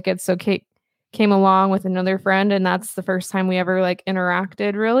extra tickets. So Kate came along with another friend. And that's the first time we ever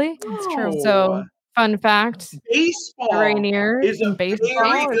interacted, really. That's true. So fun fact. Baseball. Rainiers is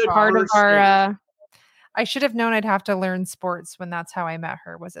part of our... I should have known I'd have to learn sports when that's how I met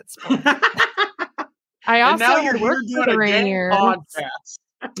her, was at sports. I also worked for the Rainiers.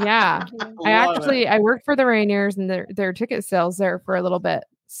 Yeah. I worked for the Rainiers and their ticket sales there for a little bit.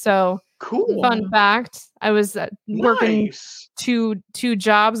 So cool. Fun fact. I was working two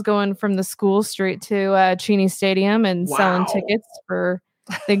jobs, going from the school straight to Cheney Stadium and selling tickets for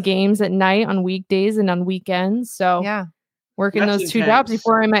the games at night on weekdays and on weekends. So working those two jobs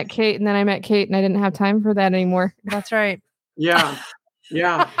before I met Kate, and then I met Kate and I didn't have time for that anymore. That's right. Yeah.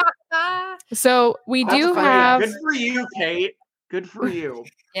 So we do have. Good for you, Kate. Good for you.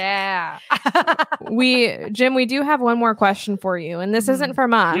 Yeah. Jim, we do have one more question for you, and this isn't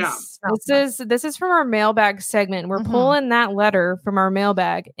from us. Yeah. This is from our mailbag segment. We're pulling that letter from our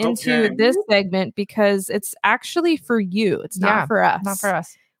mailbag into this segment because it's actually for you. It's not for us. Not for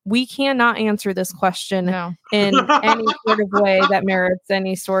us. We cannot answer this question in any sort of way that merits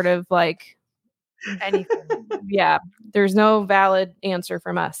any sort of anything. Yeah, there's no valid answer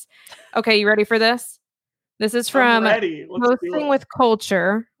from us. Okay, you ready for this? This is from Posting with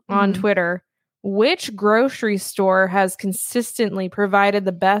Culture on Twitter. Which grocery store has consistently provided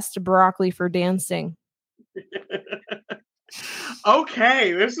the best broccoli for dancing?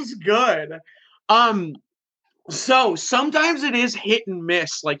 Okay, this is good. So sometimes it is hit and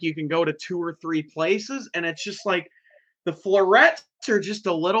miss. Like you can go to 2 or 3 places and it's just like the florets are just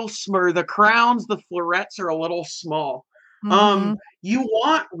a little smaller. The crowns, the florets are a little small. You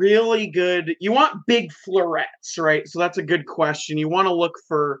want you want big florets, right? So that's a good question. You want to look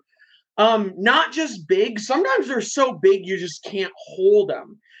for not just big. Sometimes they're so big you just can't hold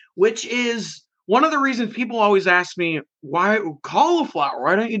them, which is one of the reasons people always ask me, why cauliflower?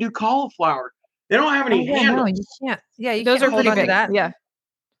 Why don't you do cauliflower? They don't have any handles. No, you can't. Yeah, you those can't are pretty big. That. Yeah.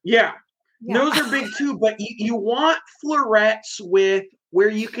 Yeah. Those are big too, but you want florets with where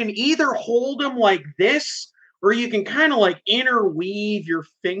you can either hold them like this, or you can kind of like interweave your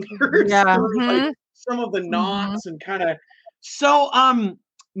fingers through like some of the knots and kind of. So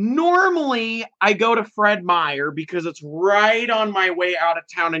normally I go to Fred Meyer because it's right on my way out of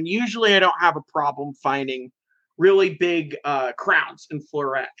town, and usually I don't have a problem finding really big crowns and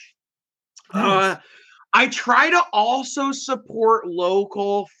florets. Nice. I try to also support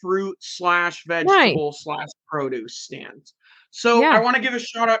local fruit / vegetable / produce stands. So I want to give a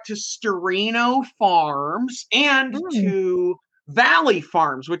shout out to Storino Farms and to Valley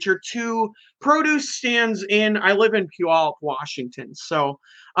Farms, which are 2 produce stands I live in Puyallup, Washington. So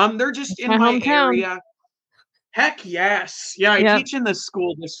they're just in my area. Heck yes. Yeah, I teach in the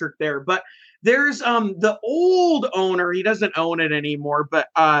school district there. But there's the old owner, he doesn't own it anymore, but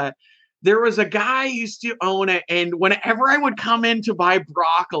there was a guy who used to own it, and whenever I would come in to buy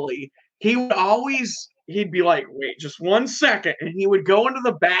broccoli, he'd be like, wait, just 1 second. And he would go into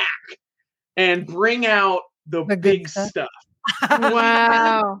the back and bring out the big stuff.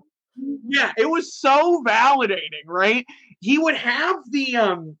 Wow. Yeah, it was so validating, right? He would have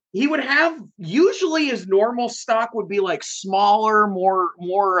usually his normal stock would be like smaller, more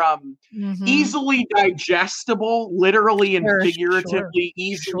easily digestible, literally and figuratively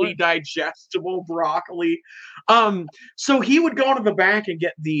easily digestible broccoli. So he would go to the back and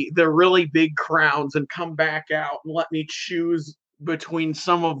get the really big crowns and come back out and let me choose between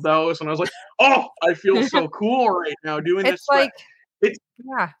some of those. And I was like, oh, I feel so cool right now doing this.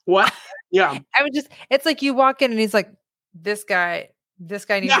 What? Yeah. It's like you walk in and he's like, this guy needs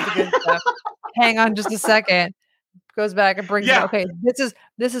the good stuff. Hang on just a second. Goes back and brings it. Okay,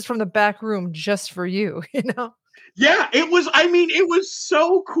 this is from the back room just for you, you know? Yeah, it was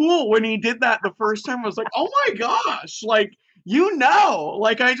so cool when he did that the first time. I was like, oh my gosh, like,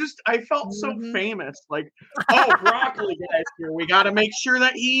 like I felt so famous. Like, oh, broccoli guys here. We got to make sure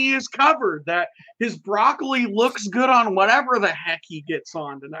that he is covered, that his broccoli looks good on whatever the heck he gets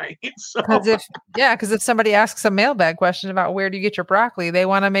on tonight. Because if somebody asks a mailbag question about where do you get your broccoli, they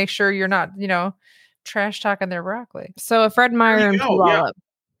want to make sure you're not, trash talking their broccoli. So a Fred Meyer and Puyallup.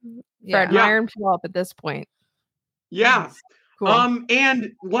 Fred Meyer and Puyallup at this point. Yeah. Cool.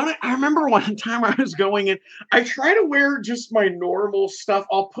 And I remember one time I was going in, I try to wear just my normal stuff.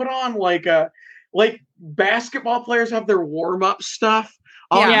 I'll put on like basketball players have their warm-up stuff.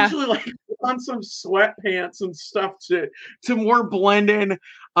 I'll usually like put on some sweatpants and stuff to more blend in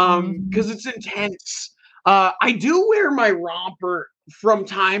because it's intense. I do wear my romper from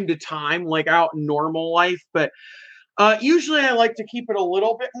time to time, like out in normal life, but usually I like to keep it a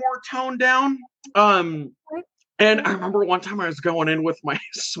little bit more toned down. And I remember one time I was going in with my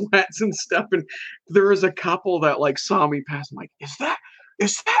sweats and stuff, and there was a couple that like saw me pass. I'm like,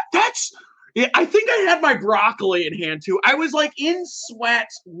 that's I think I had my broccoli in hand too. I was like in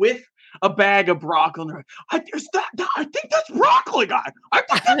sweats with a bag of broccoli. I think that's broccoli guy. I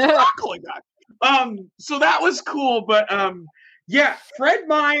think that's broccoli guy. So that was cool, but Fred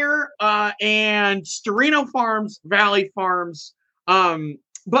Meyer and Storino Farms, Valley Farms.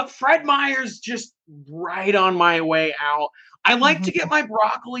 But Fred Meyer's just right on my way out. I like to get my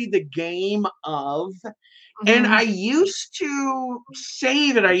broccoli the game of, and I used to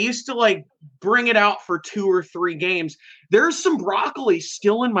say that I used to like bring it out for 2 or 3 games. There's some broccoli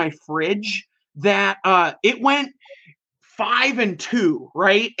still in my fridge that it went 5-2,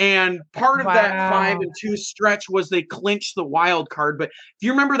 right? And part of that 5-2 stretch was they clinched the wild card. But if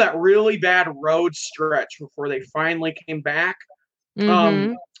you remember that really bad road stretch before they finally came back,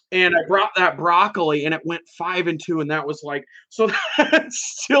 and I brought that broccoli and it went 5-2, and that was like, so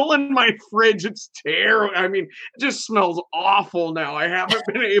that's still in my fridge. It's terrible. I mean, it just smells awful now. I haven't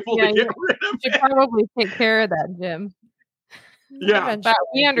been able to get rid of it. You should probably take care of that, Jim. Yeah. But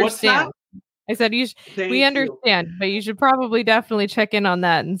we understand. I said we understand, but you should probably definitely check in on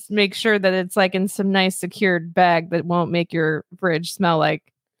that and make sure that it's like in some nice secured bag that won't make your fridge smell like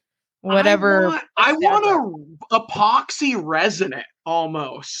whatever. I want a epoxy resin it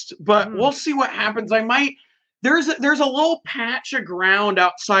almost, but we'll see what happens. I might. There's a little patch of ground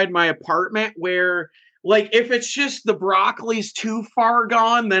outside my apartment where, like, if it's just the broccoli's too far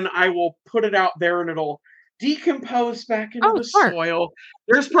gone, then I will put it out there and it'll decompose back into the soil.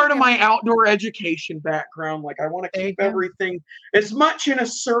 There's part of my outdoor education background. Like, I want to keep everything as much in a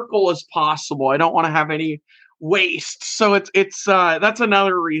circle as possible. I don't want to have any waste. So it's that's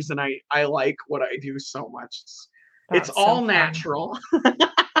another reason I like what I do so much. It's all natural.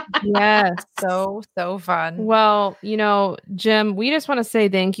 Yes. So fun. Well, Jim, we just want to say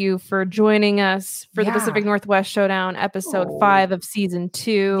thank you for joining us for the Pacific Northwest Showdown episode 5 of season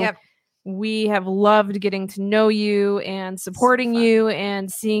 2. Yep. We have loved getting to know you and supporting you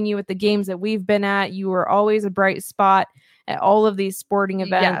and seeing you at the games that we've been at. You were always a bright spot at all of these sporting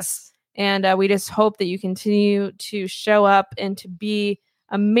events. And we just hope that you continue to show up and to be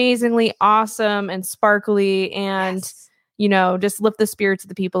amazingly awesome and sparkly and just lift the spirits of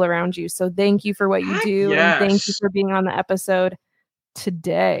the people around you. So thank you for what you do. And thank you for being on the episode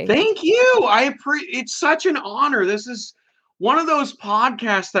today. Thank you. It's such an honor. This is one of those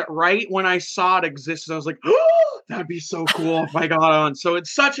podcasts that right when I saw it existed, I was like, oh, that'd be so cool if I got on. So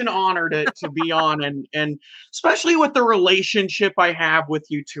it's such an honor to be on, and especially with the relationship I have with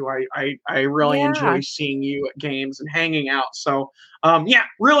you two. I really enjoy seeing you at games and hanging out. So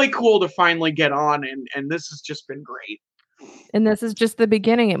really cool to finally get on, and this has just been great. And this is just the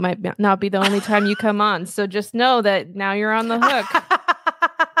beginning. It might not be the only time you come on. So just know that now you're on the hook.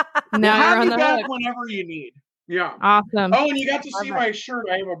 Now you're on the hook whenever you need. Yeah. Awesome. Oh, and you got to see my shirt.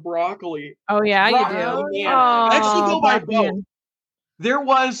 I have a broccoli. Oh, yeah, you do. Man. I actually go by both. There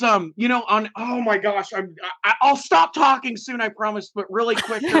was, oh my gosh, I'll stop talking soon, I promise. But really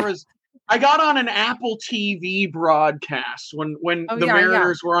quick, I got on an Apple TV broadcast when the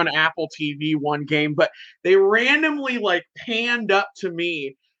Mariners were on Apple TV one game, but they randomly panned up to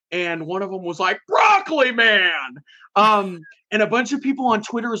me, and one of them was like, "Broccoli Man," and a bunch of people on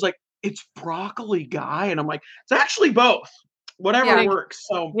Twitter was like, "It's Broccoli Guy," and I'm like, "It's actually both. Whatever works."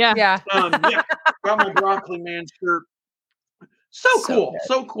 So got my Broccoli Man shirt. So cool,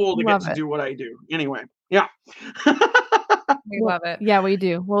 so cool to get to do what I do. Anyway, yeah. We love it. Yeah, we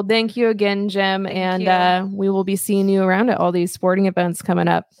do. Well, thank you again, Jim. And we will be seeing you around at all these sporting events coming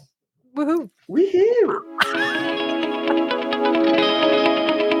up. Woohoo. Woohoo.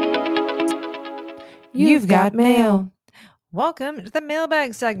 You've got mail. Welcome to the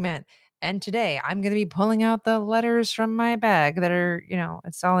mailbag segment. And today I'm going to be pulling out the letters from my bag that are,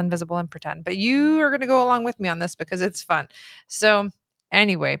 it's all invisible and pretend. But you are going to go along with me on this because it's fun. So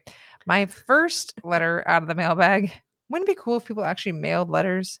anyway, my first letter out of the mailbag. Wouldn't it be cool if people actually mailed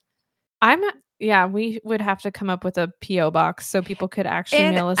letters? We would have to come up with a P.O. box so people could actually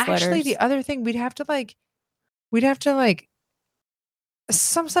mail us letters. Actually, the other thing we'd have to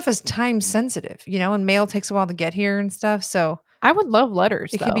some stuff is time sensitive, and mail takes a while to get here and stuff. So I would love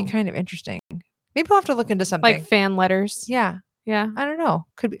letters. It could be kind of interesting. Maybe we'll have to look into something like fan letters. Yeah. I don't know.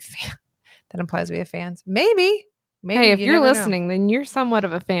 Could be fan. That implies we have fans. Maybe. Hey, if you're listening, then you're somewhat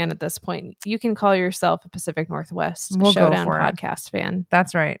of a fan at this point. You can call yourself a Pacific Northwest Showdown podcast fan.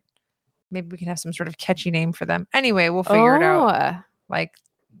 That's right. Maybe we can have some sort of catchy name for them. Anyway, we'll figure it out. Like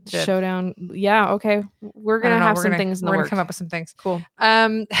Showdown. Yeah. Okay. We're gonna have some things in the works. We're gonna come up with some things. Cool.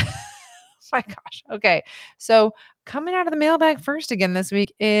 My gosh. Okay. So coming out of the mailbag first again this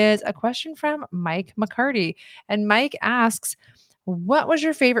week is a question from Mike McCarty, and Mike asks, "What was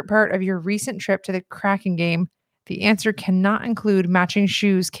your favorite part of your recent trip to the Kraken game?" The answer cannot include matching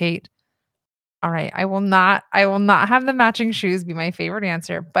shoes, Kate. All right. I will not have the matching shoes be my favorite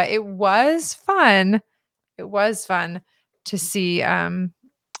answer, but it was fun. It was fun to see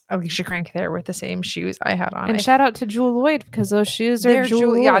Alicia Crank there with the same shoes I had on. And shout out to Jewel Lloyd because those shoes are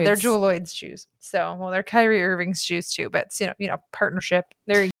Jewel Lloyd's. Yeah, they're Jewel Lloyd's shoes. So, they're Kyrie Irving's shoes too, but it's, partnership.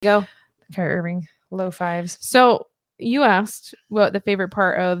 There you go. Kyrie Irving, low fives. So you asked what the favorite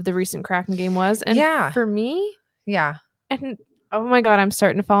part of the recent Kraken game was. And for me, and oh my God, I'm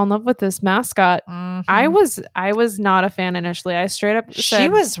starting to fall in love with this mascot. Mm-hmm. I was not a fan initially. I straight up said, she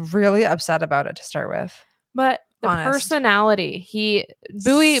was really upset about it to start with. But the personality,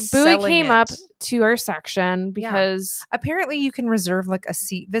 Bowie came up to our section because apparently you can reserve a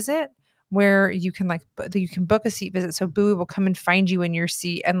seat visit where you can book a seat visit. So Bowie will come and find you in your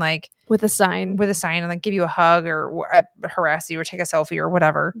seat and with a sign and give you a hug or harass you or take a selfie or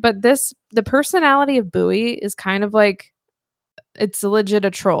whatever. But the personality of Bowie is kind of it's legit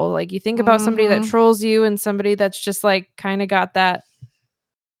a troll. You think about somebody that trolls you and somebody that's just kind of got that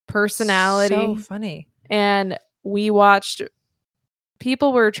personality. So funny. And we watched,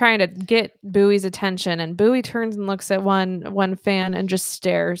 people were trying to get Bowie's attention, and Bowie turns and looks at one fan and just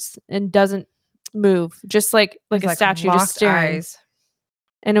stares and doesn't move, just like a statue, just staring. Eyes.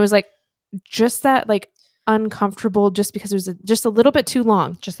 And it was just that uncomfortable, just because it was just a little bit too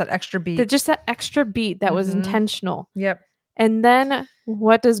long. Just that extra beat. Just that extra beat that was intentional. Yep. And then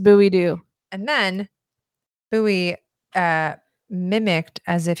what does Bowie do? And then Bowie mimicked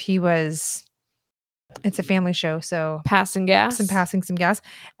as if he was. It's a family show, so passing gas, passing some gas,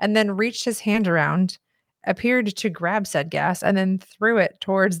 and then reached his hand around appeared to grab said gas and then threw it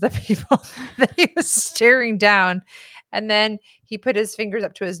towards the people that he was staring down. And then he put his fingers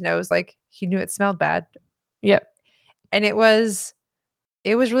up to his nose like he knew it smelled bad. Yep. And it was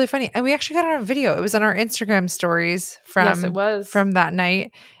really funny. And we actually got it on a video. It was on our Instagram stories from that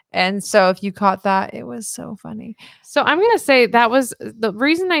night. And so if you caught that, it was so funny. So I'm going to say that was the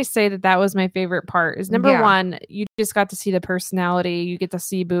reason I say that was my favorite part is number one, you just got to see the personality. You get to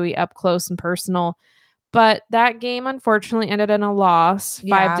see Bowie up close and personal. But that game unfortunately ended in a loss,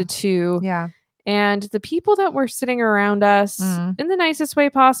 5-2. Yeah. And the people that were sitting around us in the nicest way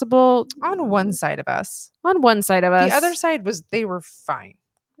possible. On one side of us. The other side they were fine.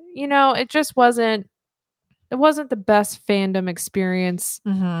 You know, it just wasn't the best fandom experience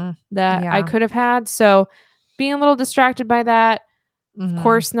that I could have had. So being a little distracted by that, of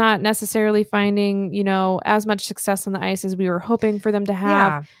course, not necessarily finding, you know, as much success on the ice as we were hoping for them to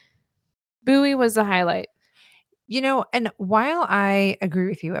have. Bowie was the highlight. You know, and while I agree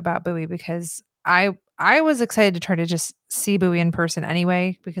with you about Bowie, because I was excited to try to just see Bowie in person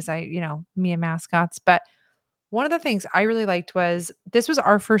anyway, because me and mascots, but one of the things I really liked was this was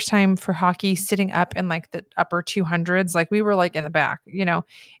our first time for hockey sitting up in like the upper 200s. Like we were like in the back, you know,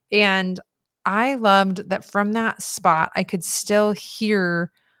 and I loved that from that spot, I could still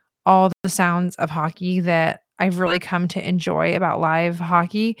hear all the sounds of hockey that I've really come to enjoy about live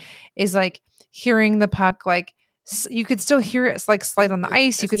hockey is like hearing the puck. Like you could still hear it like slide on the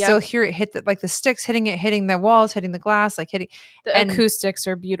ice. You could still hear it hit the sticks, hitting the walls, hitting the glass, like hitting. The acoustics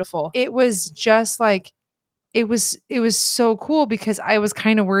are beautiful. It was just like, it was so cool because I was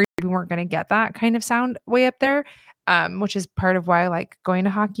kind of worried we weren't going to get that kind of sound way up there, which is part of why I like going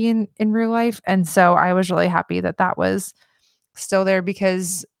to hockey in real life. And so I was really happy that was still there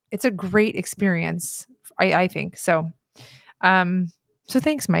because it's a great experience. I think so. So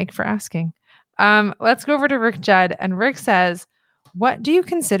thanks, Mike, for asking. Let's go over to Rick Judd, and Rick says, "What do you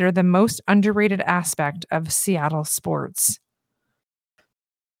consider the most underrated aspect of Seattle sports?"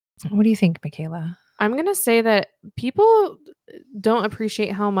 What do you think, Michaela? I'm going to say that people don't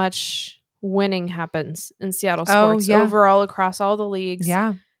appreciate how much winning happens in Seattle sports overall across all the leagues.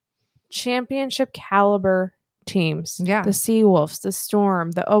 Yeah. Championship caliber teams. Yeah. The Seawolves, the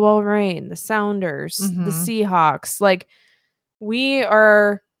Storm, the OL Reign, the Sounders, the Seahawks. Like we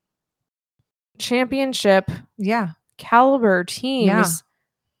are championship caliber teams. Yeah.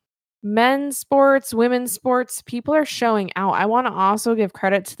 Men's sports, women's sports, people are showing out. I want to also give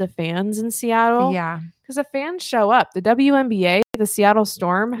credit to the fans in Seattle. Yeah. Because the fans show up. The WNBA, the Seattle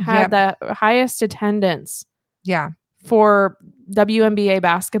Storm, had the highest attendance for WNBA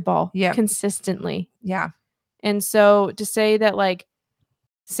basketball consistently. Yeah. And so to say that, like,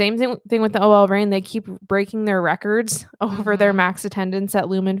 same thing with the OL Reign, they keep breaking their records over their max attendance at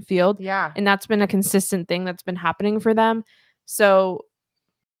Lumen Field. Yeah. And that's been a consistent thing that's been happening for them. So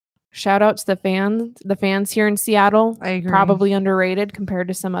shout out to the fans here in Seattle. I agree. Probably underrated compared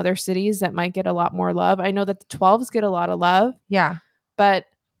to some other cities that might get a lot more love. I know that the 12s get a lot of love. Yeah. But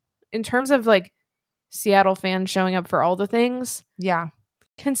in terms of like Seattle fans showing up for all the things,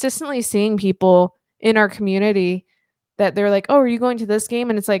 consistently seeing people in our community that they're like, "Oh, are you going to this game?"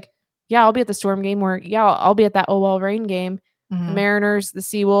 And it's like, "Yeah, I'll be at the Storm game," or "Yeah, I'll be at that OL Reign game." The Mariners, the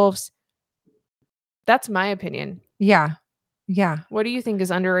Seawolves. That's my opinion. Yeah. Yeah. What do you think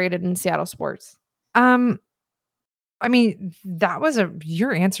is underrated in Seattle sports? I mean,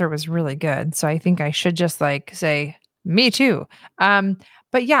 your answer was really good. So I think I should just like say me too.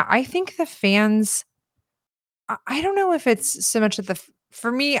 But yeah, I think the fans, I don't know if it's so much that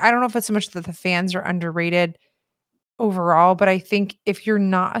for me, I don't know if it's so much that the fans are underrated overall, but I think if you're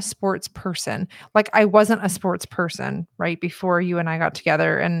not a sports person, like I wasn't a sports person right before you and I got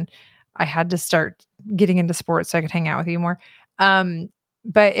together, and I had to start getting into sports so I could hang out with you more.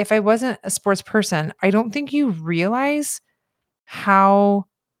 But if I wasn't a sports person, I don't think you realize how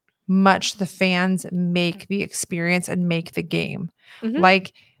much the fans make the experience and make the game.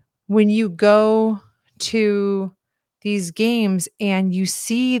 Like when you go to these games and you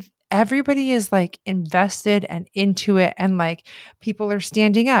see everybody is like invested and into it, and like people are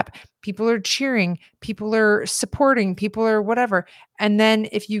standing up, people are cheering, people are supporting, people are whatever. And then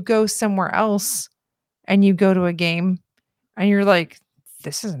if you go somewhere else and you go to a game and you're like,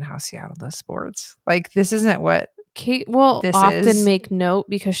 this isn't how Seattle does sports. Like, this isn't what Kate will often make note,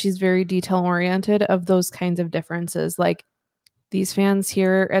 because she's very detail oriented, of those kinds of differences. Like these fans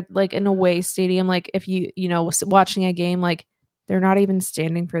here at like an away stadium, like if you watching a game, like they're not even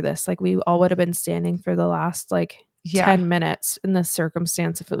standing for this. Like we all would have been standing for the last 10 minutes in this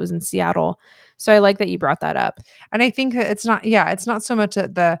circumstance if it was in Seattle. So I like that you brought that up. And I think that it's not so much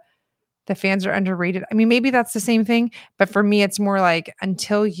that the fans are underrated. I mean, maybe that's the same thing, but for me, it's more like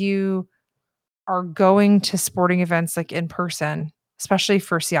until you are going to sporting events like in person, especially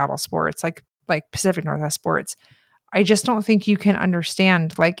for Seattle sports, like Pacific Northwest sports, I just don't think you can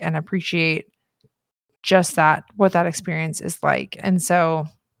understand like and appreciate just that, what that experience is like. And so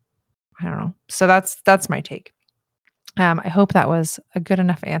I don't know. So that's my take. I hope that was a good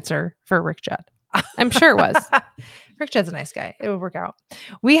enough answer for Rick Judd. I'm sure it was. Rick Judd's a nice guy. It would work out.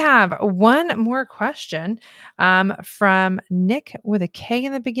 We have one more question from Nick with a K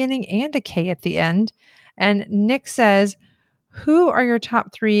in the beginning and a K at the end. And Nick says, who are your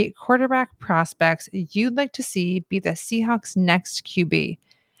top 3 quarterback prospects you'd like to see be the Seahawks' next QB?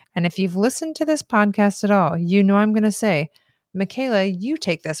 And if you've listened to this podcast at all, you know I'm going to say, Michaela, you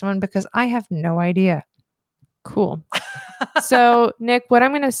take this one because I have no idea. Cool. So, Nick, what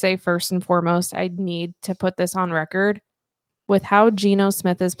I'm going to say first and foremost, I need to put this on record. With how Geno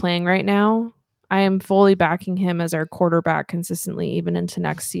Smith is playing right now, I am fully backing him as our quarterback consistently, even into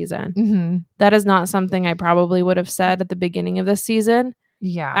next season. Mm-hmm. That is not something I probably would have said at the beginning of this season.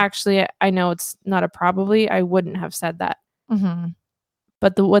 Yeah. Actually, I know it's not a probably. I wouldn't have said that. Mm-hmm.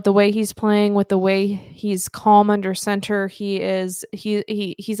 But with the way he's playing, with the way he's calm under center, he's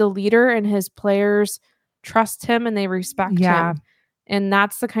a leader, and his players trust him and they respect him. And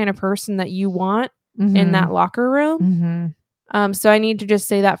that's the kind of person that you want in that locker room. Mm-hmm. So I need to just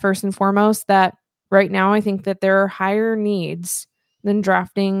say that first and foremost, that right now I think that there are higher needs than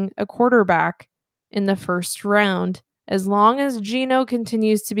drafting a quarterback in the first round, as long as Geno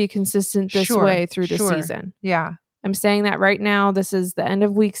continues to be consistent this way through the season. Yeah. I'm saying that right now. This is the end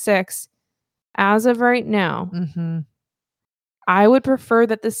of week 6. As of right now, I would prefer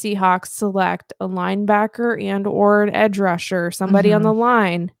that the Seahawks select a linebacker and or an edge rusher, somebody on the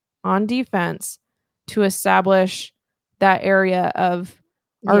line on defense, to establish that area of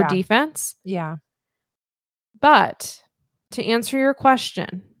our defense. Yeah. But to answer your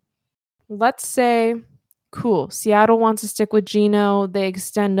question, let's say, cool, Seattle wants to stick with Geno. They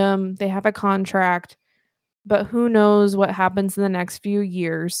extend him. They have a contract. But who knows what happens in the next few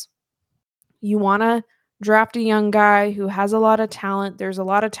years. You want to draft a young guy who has a lot of talent. There's a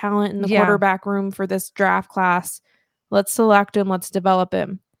lot of talent in the quarterback room for this draft class. Let's select him. Let's develop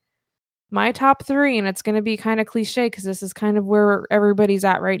him. My top 3, and it's going to be kind of cliche because this is kind of where everybody's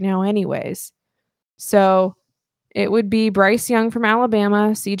at right now anyways. So it would be Bryce Young from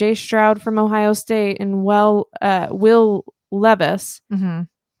Alabama, CJ Stroud from Ohio State, and Will Levis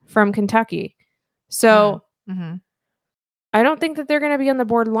from Kentucky. So I don't think that they're going to be on the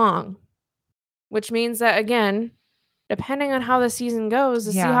board long, which means that, again, depending on how the season goes,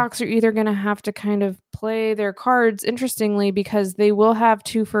 the Seahawks are either going to have to kind of play their cards interestingly, because they will have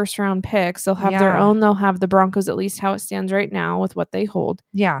 2 first-round picks. They'll have their own. They'll have the Broncos, at least how it stands right now with what they hold.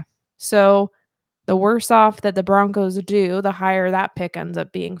 Yeah. So the worse off that the Broncos do, the higher that pick ends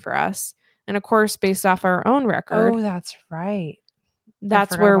up being for us. And, of course, based off our own record. Oh, that's right.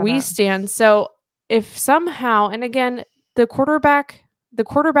 That's where we stand. So if somehow, and again, the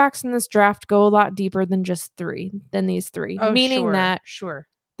quarterbacks in this draft go a lot deeper than just these 3, meaning that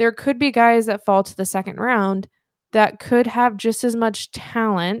there could be guys that fall to the second round that could have just as much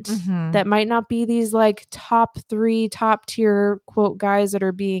talent that might not be these like top 3, top tier quote guys that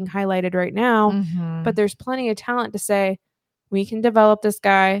are being highlighted right now, but there's plenty of talent to say, we can develop this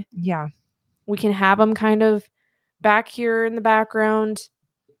guy. Yeah. We can have him kind of back here in the background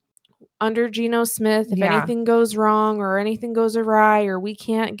under Geno Smith. If anything goes wrong or anything goes awry, or we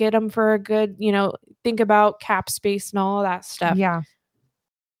can't get him for a good, think about cap space and all of that stuff. Yeah.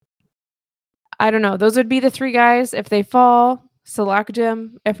 I don't know. Those would be the 3 guys. If they fall, select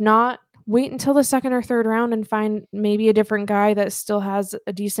him. If not, wait until the second or third round and find maybe a different guy that still has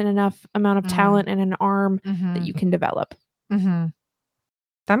a decent enough amount of talent and an arm that you can develop.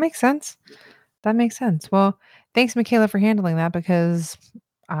 That makes sense. Well, thanks, Michaela, for handling that, because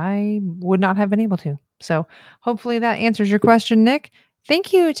I would not have been able to. So hopefully that answers your question, Nick.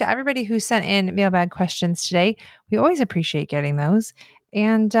 Thank you to everybody who sent in mailbag questions today. We always appreciate getting those.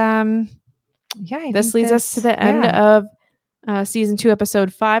 And this leads us to the end of season 2,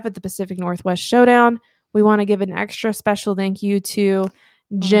 episode 5 of the Pacific Northwest Showdown. We want to give an extra special thank you to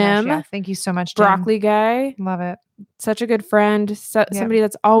Jim. Thank you so much, Jim. Broccoli guy. Love it. Such a good friend. Somebody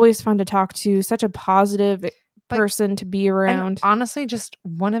that's always fun to talk to. Such a positive person to be around. And honestly, just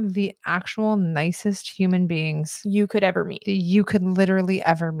one of the actual nicest human beings you could ever meet. You could literally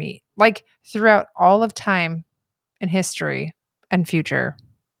ever meet. Like throughout all of time and history and future,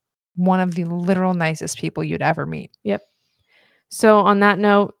 one of the literal nicest people you'd ever meet. Yep. So on that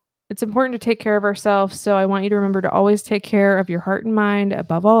note, It's important to take care of ourselves. So I want you to remember to always take care of your heart and mind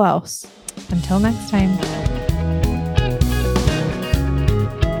above all else. Until next time.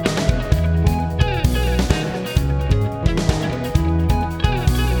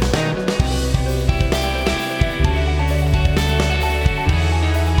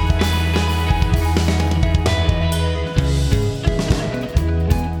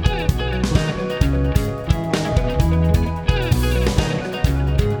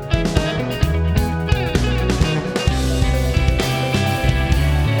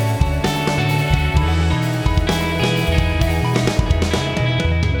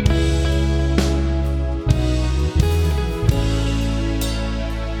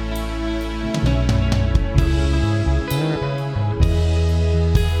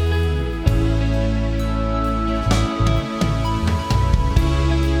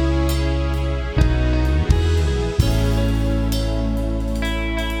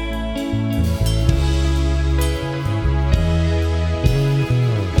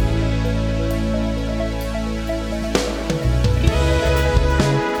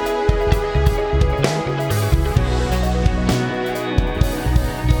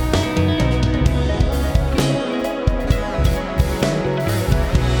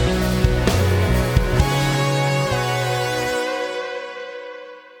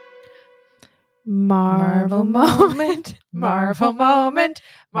 Marvel moment. Marvel moment.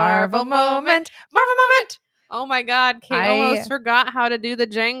 Marvel moment. Marvel moment. Oh my God. Kate almost forgot how to do the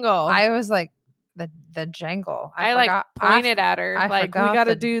jangle. I was like, the jangle. I like pointed at her. Like, we got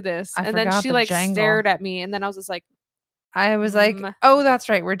to do this. And then she like stared at me. And then I was just like, I was like, oh, that's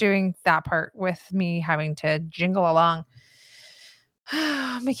right. We're doing that part with me having to jingle along.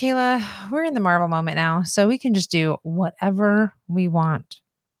 Michaela, we're in the Marvel moment now. So we can just do whatever we want.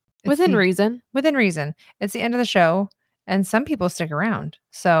 Within reason. Within reason. It's the end of the show. And some people stick around.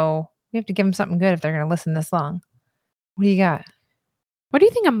 So we have to give them something good if they're going to listen this long. What do you got? What do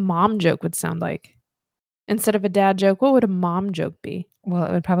you think a mom joke would sound like? Instead of a dad joke, what would a mom joke be? Well,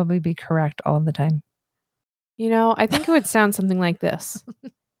 it would probably be correct all of the time. You know, I think it would sound something like this.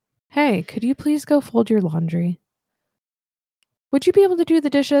 Hey, could you please go fold your laundry? Would you be able to do the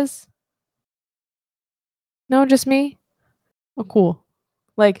dishes? No, just me? Oh, cool.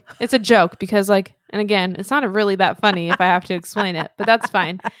 Like, it's a joke because, like, and again, it's not really that funny if I have to explain it, but that's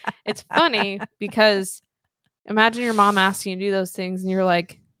fine. It's funny because imagine your mom asking you to do those things and you're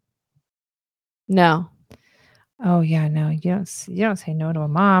like, no. Oh, yeah, no. You don't say no to a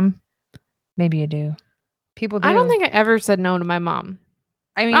mom. Maybe you do. People do. I don't think I ever said no to my mom.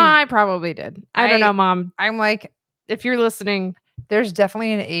 I mean, I probably did. I don't know, Mom. I'm like, if you're listening, there's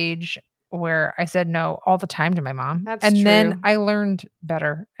definitely an age where I said no all the time to my mom. That's and true. Then I learned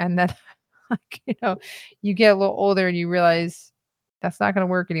better. And then, like, you know, you get a little older and you realize that's not going to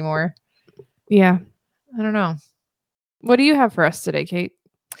work anymore. Yeah. I don't know. What do you have for us today, Kate?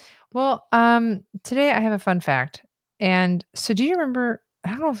 Well, today I have a fun fact. And so do you remember,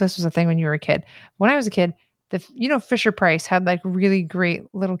 I don't know if this was a thing when you were a kid. When I was a kid, Fisher Price had like really great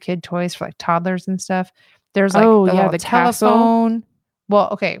little kid toys for like toddlers and stuff. There's like the telephone. Castle. Well,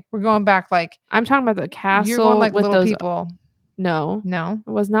 okay, we're going back. Like, I'm talking about the castle. You're going like with little those people. No, it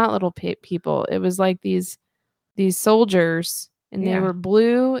was not little people. It was like these soldiers, and they were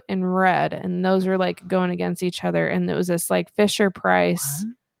blue and red, and those were like going against each other. And it was this like Fisher Price,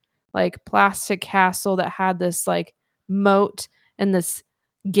 like plastic castle that had this like moat and this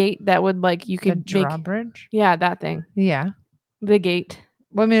gate that would like you could the drawbridge. Yeah, that thing. Yeah, the gate.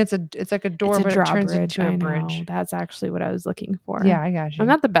 Well, I mean, it's like a door, but it turns into a bridge. That's actually what I was looking for. Yeah, I got you. I'm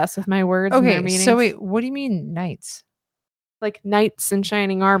not the best with my words. Okay, so wait, what do you mean knights? Like knights in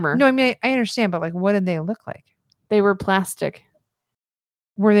shining armor. No, I mean, I understand, but like, what did they look like? They were plastic.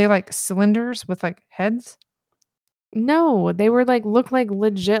 Were they like cylinders with like heads? No, they were like, looked like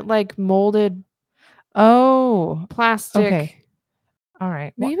legit, like molded. Oh, plastic. Okay. All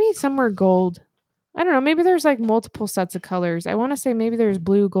right. Maybe some were gold. I don't know. Maybe there's like multiple sets of colors. I want to say maybe there's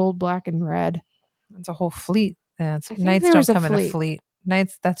blue, gold, black, and red. It's a whole fleet. Knights don't come in a fleet.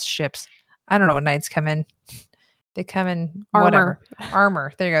 Knights, that's ships. I don't know what knights come in. They come in armor.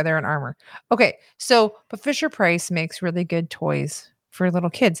 Armor. There you go. They're in armor. Okay. So, but Fisher Price makes really good toys for little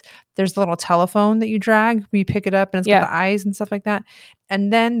kids. There's the little telephone that you drag. You pick it up and it's got the eyes and stuff like that.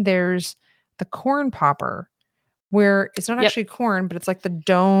 And then there's the corn popper, where it's not actually corn, but it's like the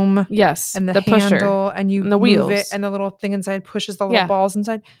dome. Yes. And the handle, pusher, and you and the wheels. move it, and the little thing inside pushes the little balls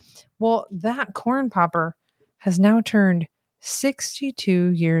inside. Well, that corn popper has now turned 62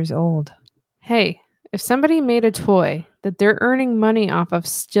 years old. Hey, if somebody made a toy that they're earning money off of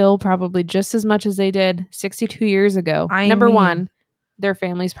still probably just as much as they did 62 years ago, number one, their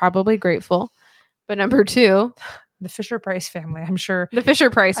family's probably grateful. But number 2, the Fisher-Price family. I'm sure the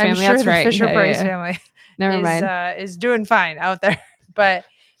Fisher-Price family. I'm sure that's the right. Fisher-Price family Never mind. Is doing fine out there. But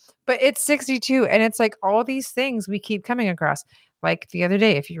it's 62, and it's like all these things we keep coming across. Like the other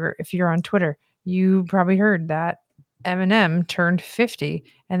day, if you're on Twitter, you probably heard that Eminem turned 50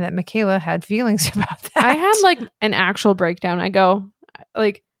 and that Michaela had feelings about that. I had like an actual breakdown. I go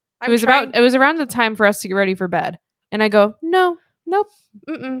like it was around the time for us to get ready for bed. And I go, no, nope,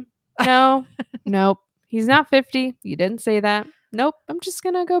 no, nope. He's not 50. You didn't say that. Nope. I'm just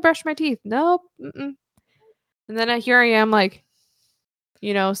going to go brush my teeth. Nope. And then here I am like,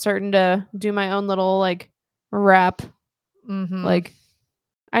 starting to do my own little like rap. Like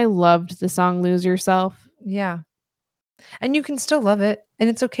I loved the song Lose Yourself. Yeah. And you can still love it. And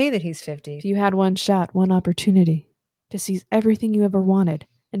it's okay that he's 50. If you had one shot, one opportunity to seize everything you ever wanted.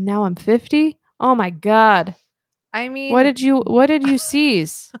 And now I'm 50. Oh my God. I mean, what did you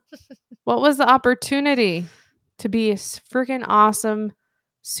seize? What was the opportunity to be a freaking awesome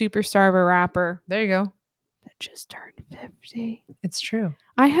superstar of a rapper? There you go. That just turned 50. It's true.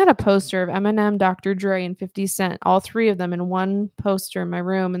 I had a poster of Eminem, Dr. Dre, and 50 Cent, all 3 of them in one poster in my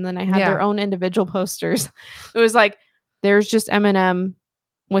room. And then I had their own individual posters. It was like, there's just Eminem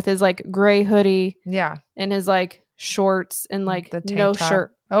with his like gray hoodie. Yeah. And his like shorts and like the no top.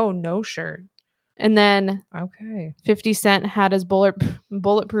 shirt. Oh, no shirt. And then 50 Cent had his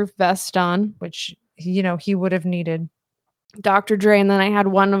bulletproof vest on, which, he would have needed. Dr. Dre. And then I had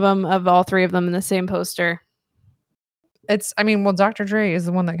one of them of all 3 of them in the same poster. Dr. Dre is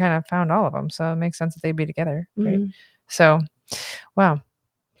the one that kind of found all of them. So it makes sense that they'd be together. Right. So, wow.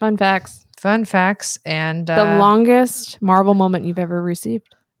 Fun facts. And the longest Marvel moment you've ever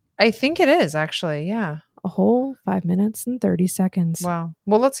received. I think it is actually. Yeah. A whole 5 minutes and 30 seconds. Wow.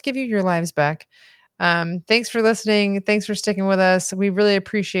 Well, let's give you your lives back. Thanks for listening. Thanks for sticking with us. We really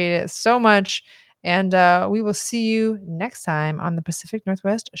appreciate it so much. And we will see you next time on the Pacific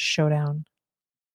Northwest Showdown.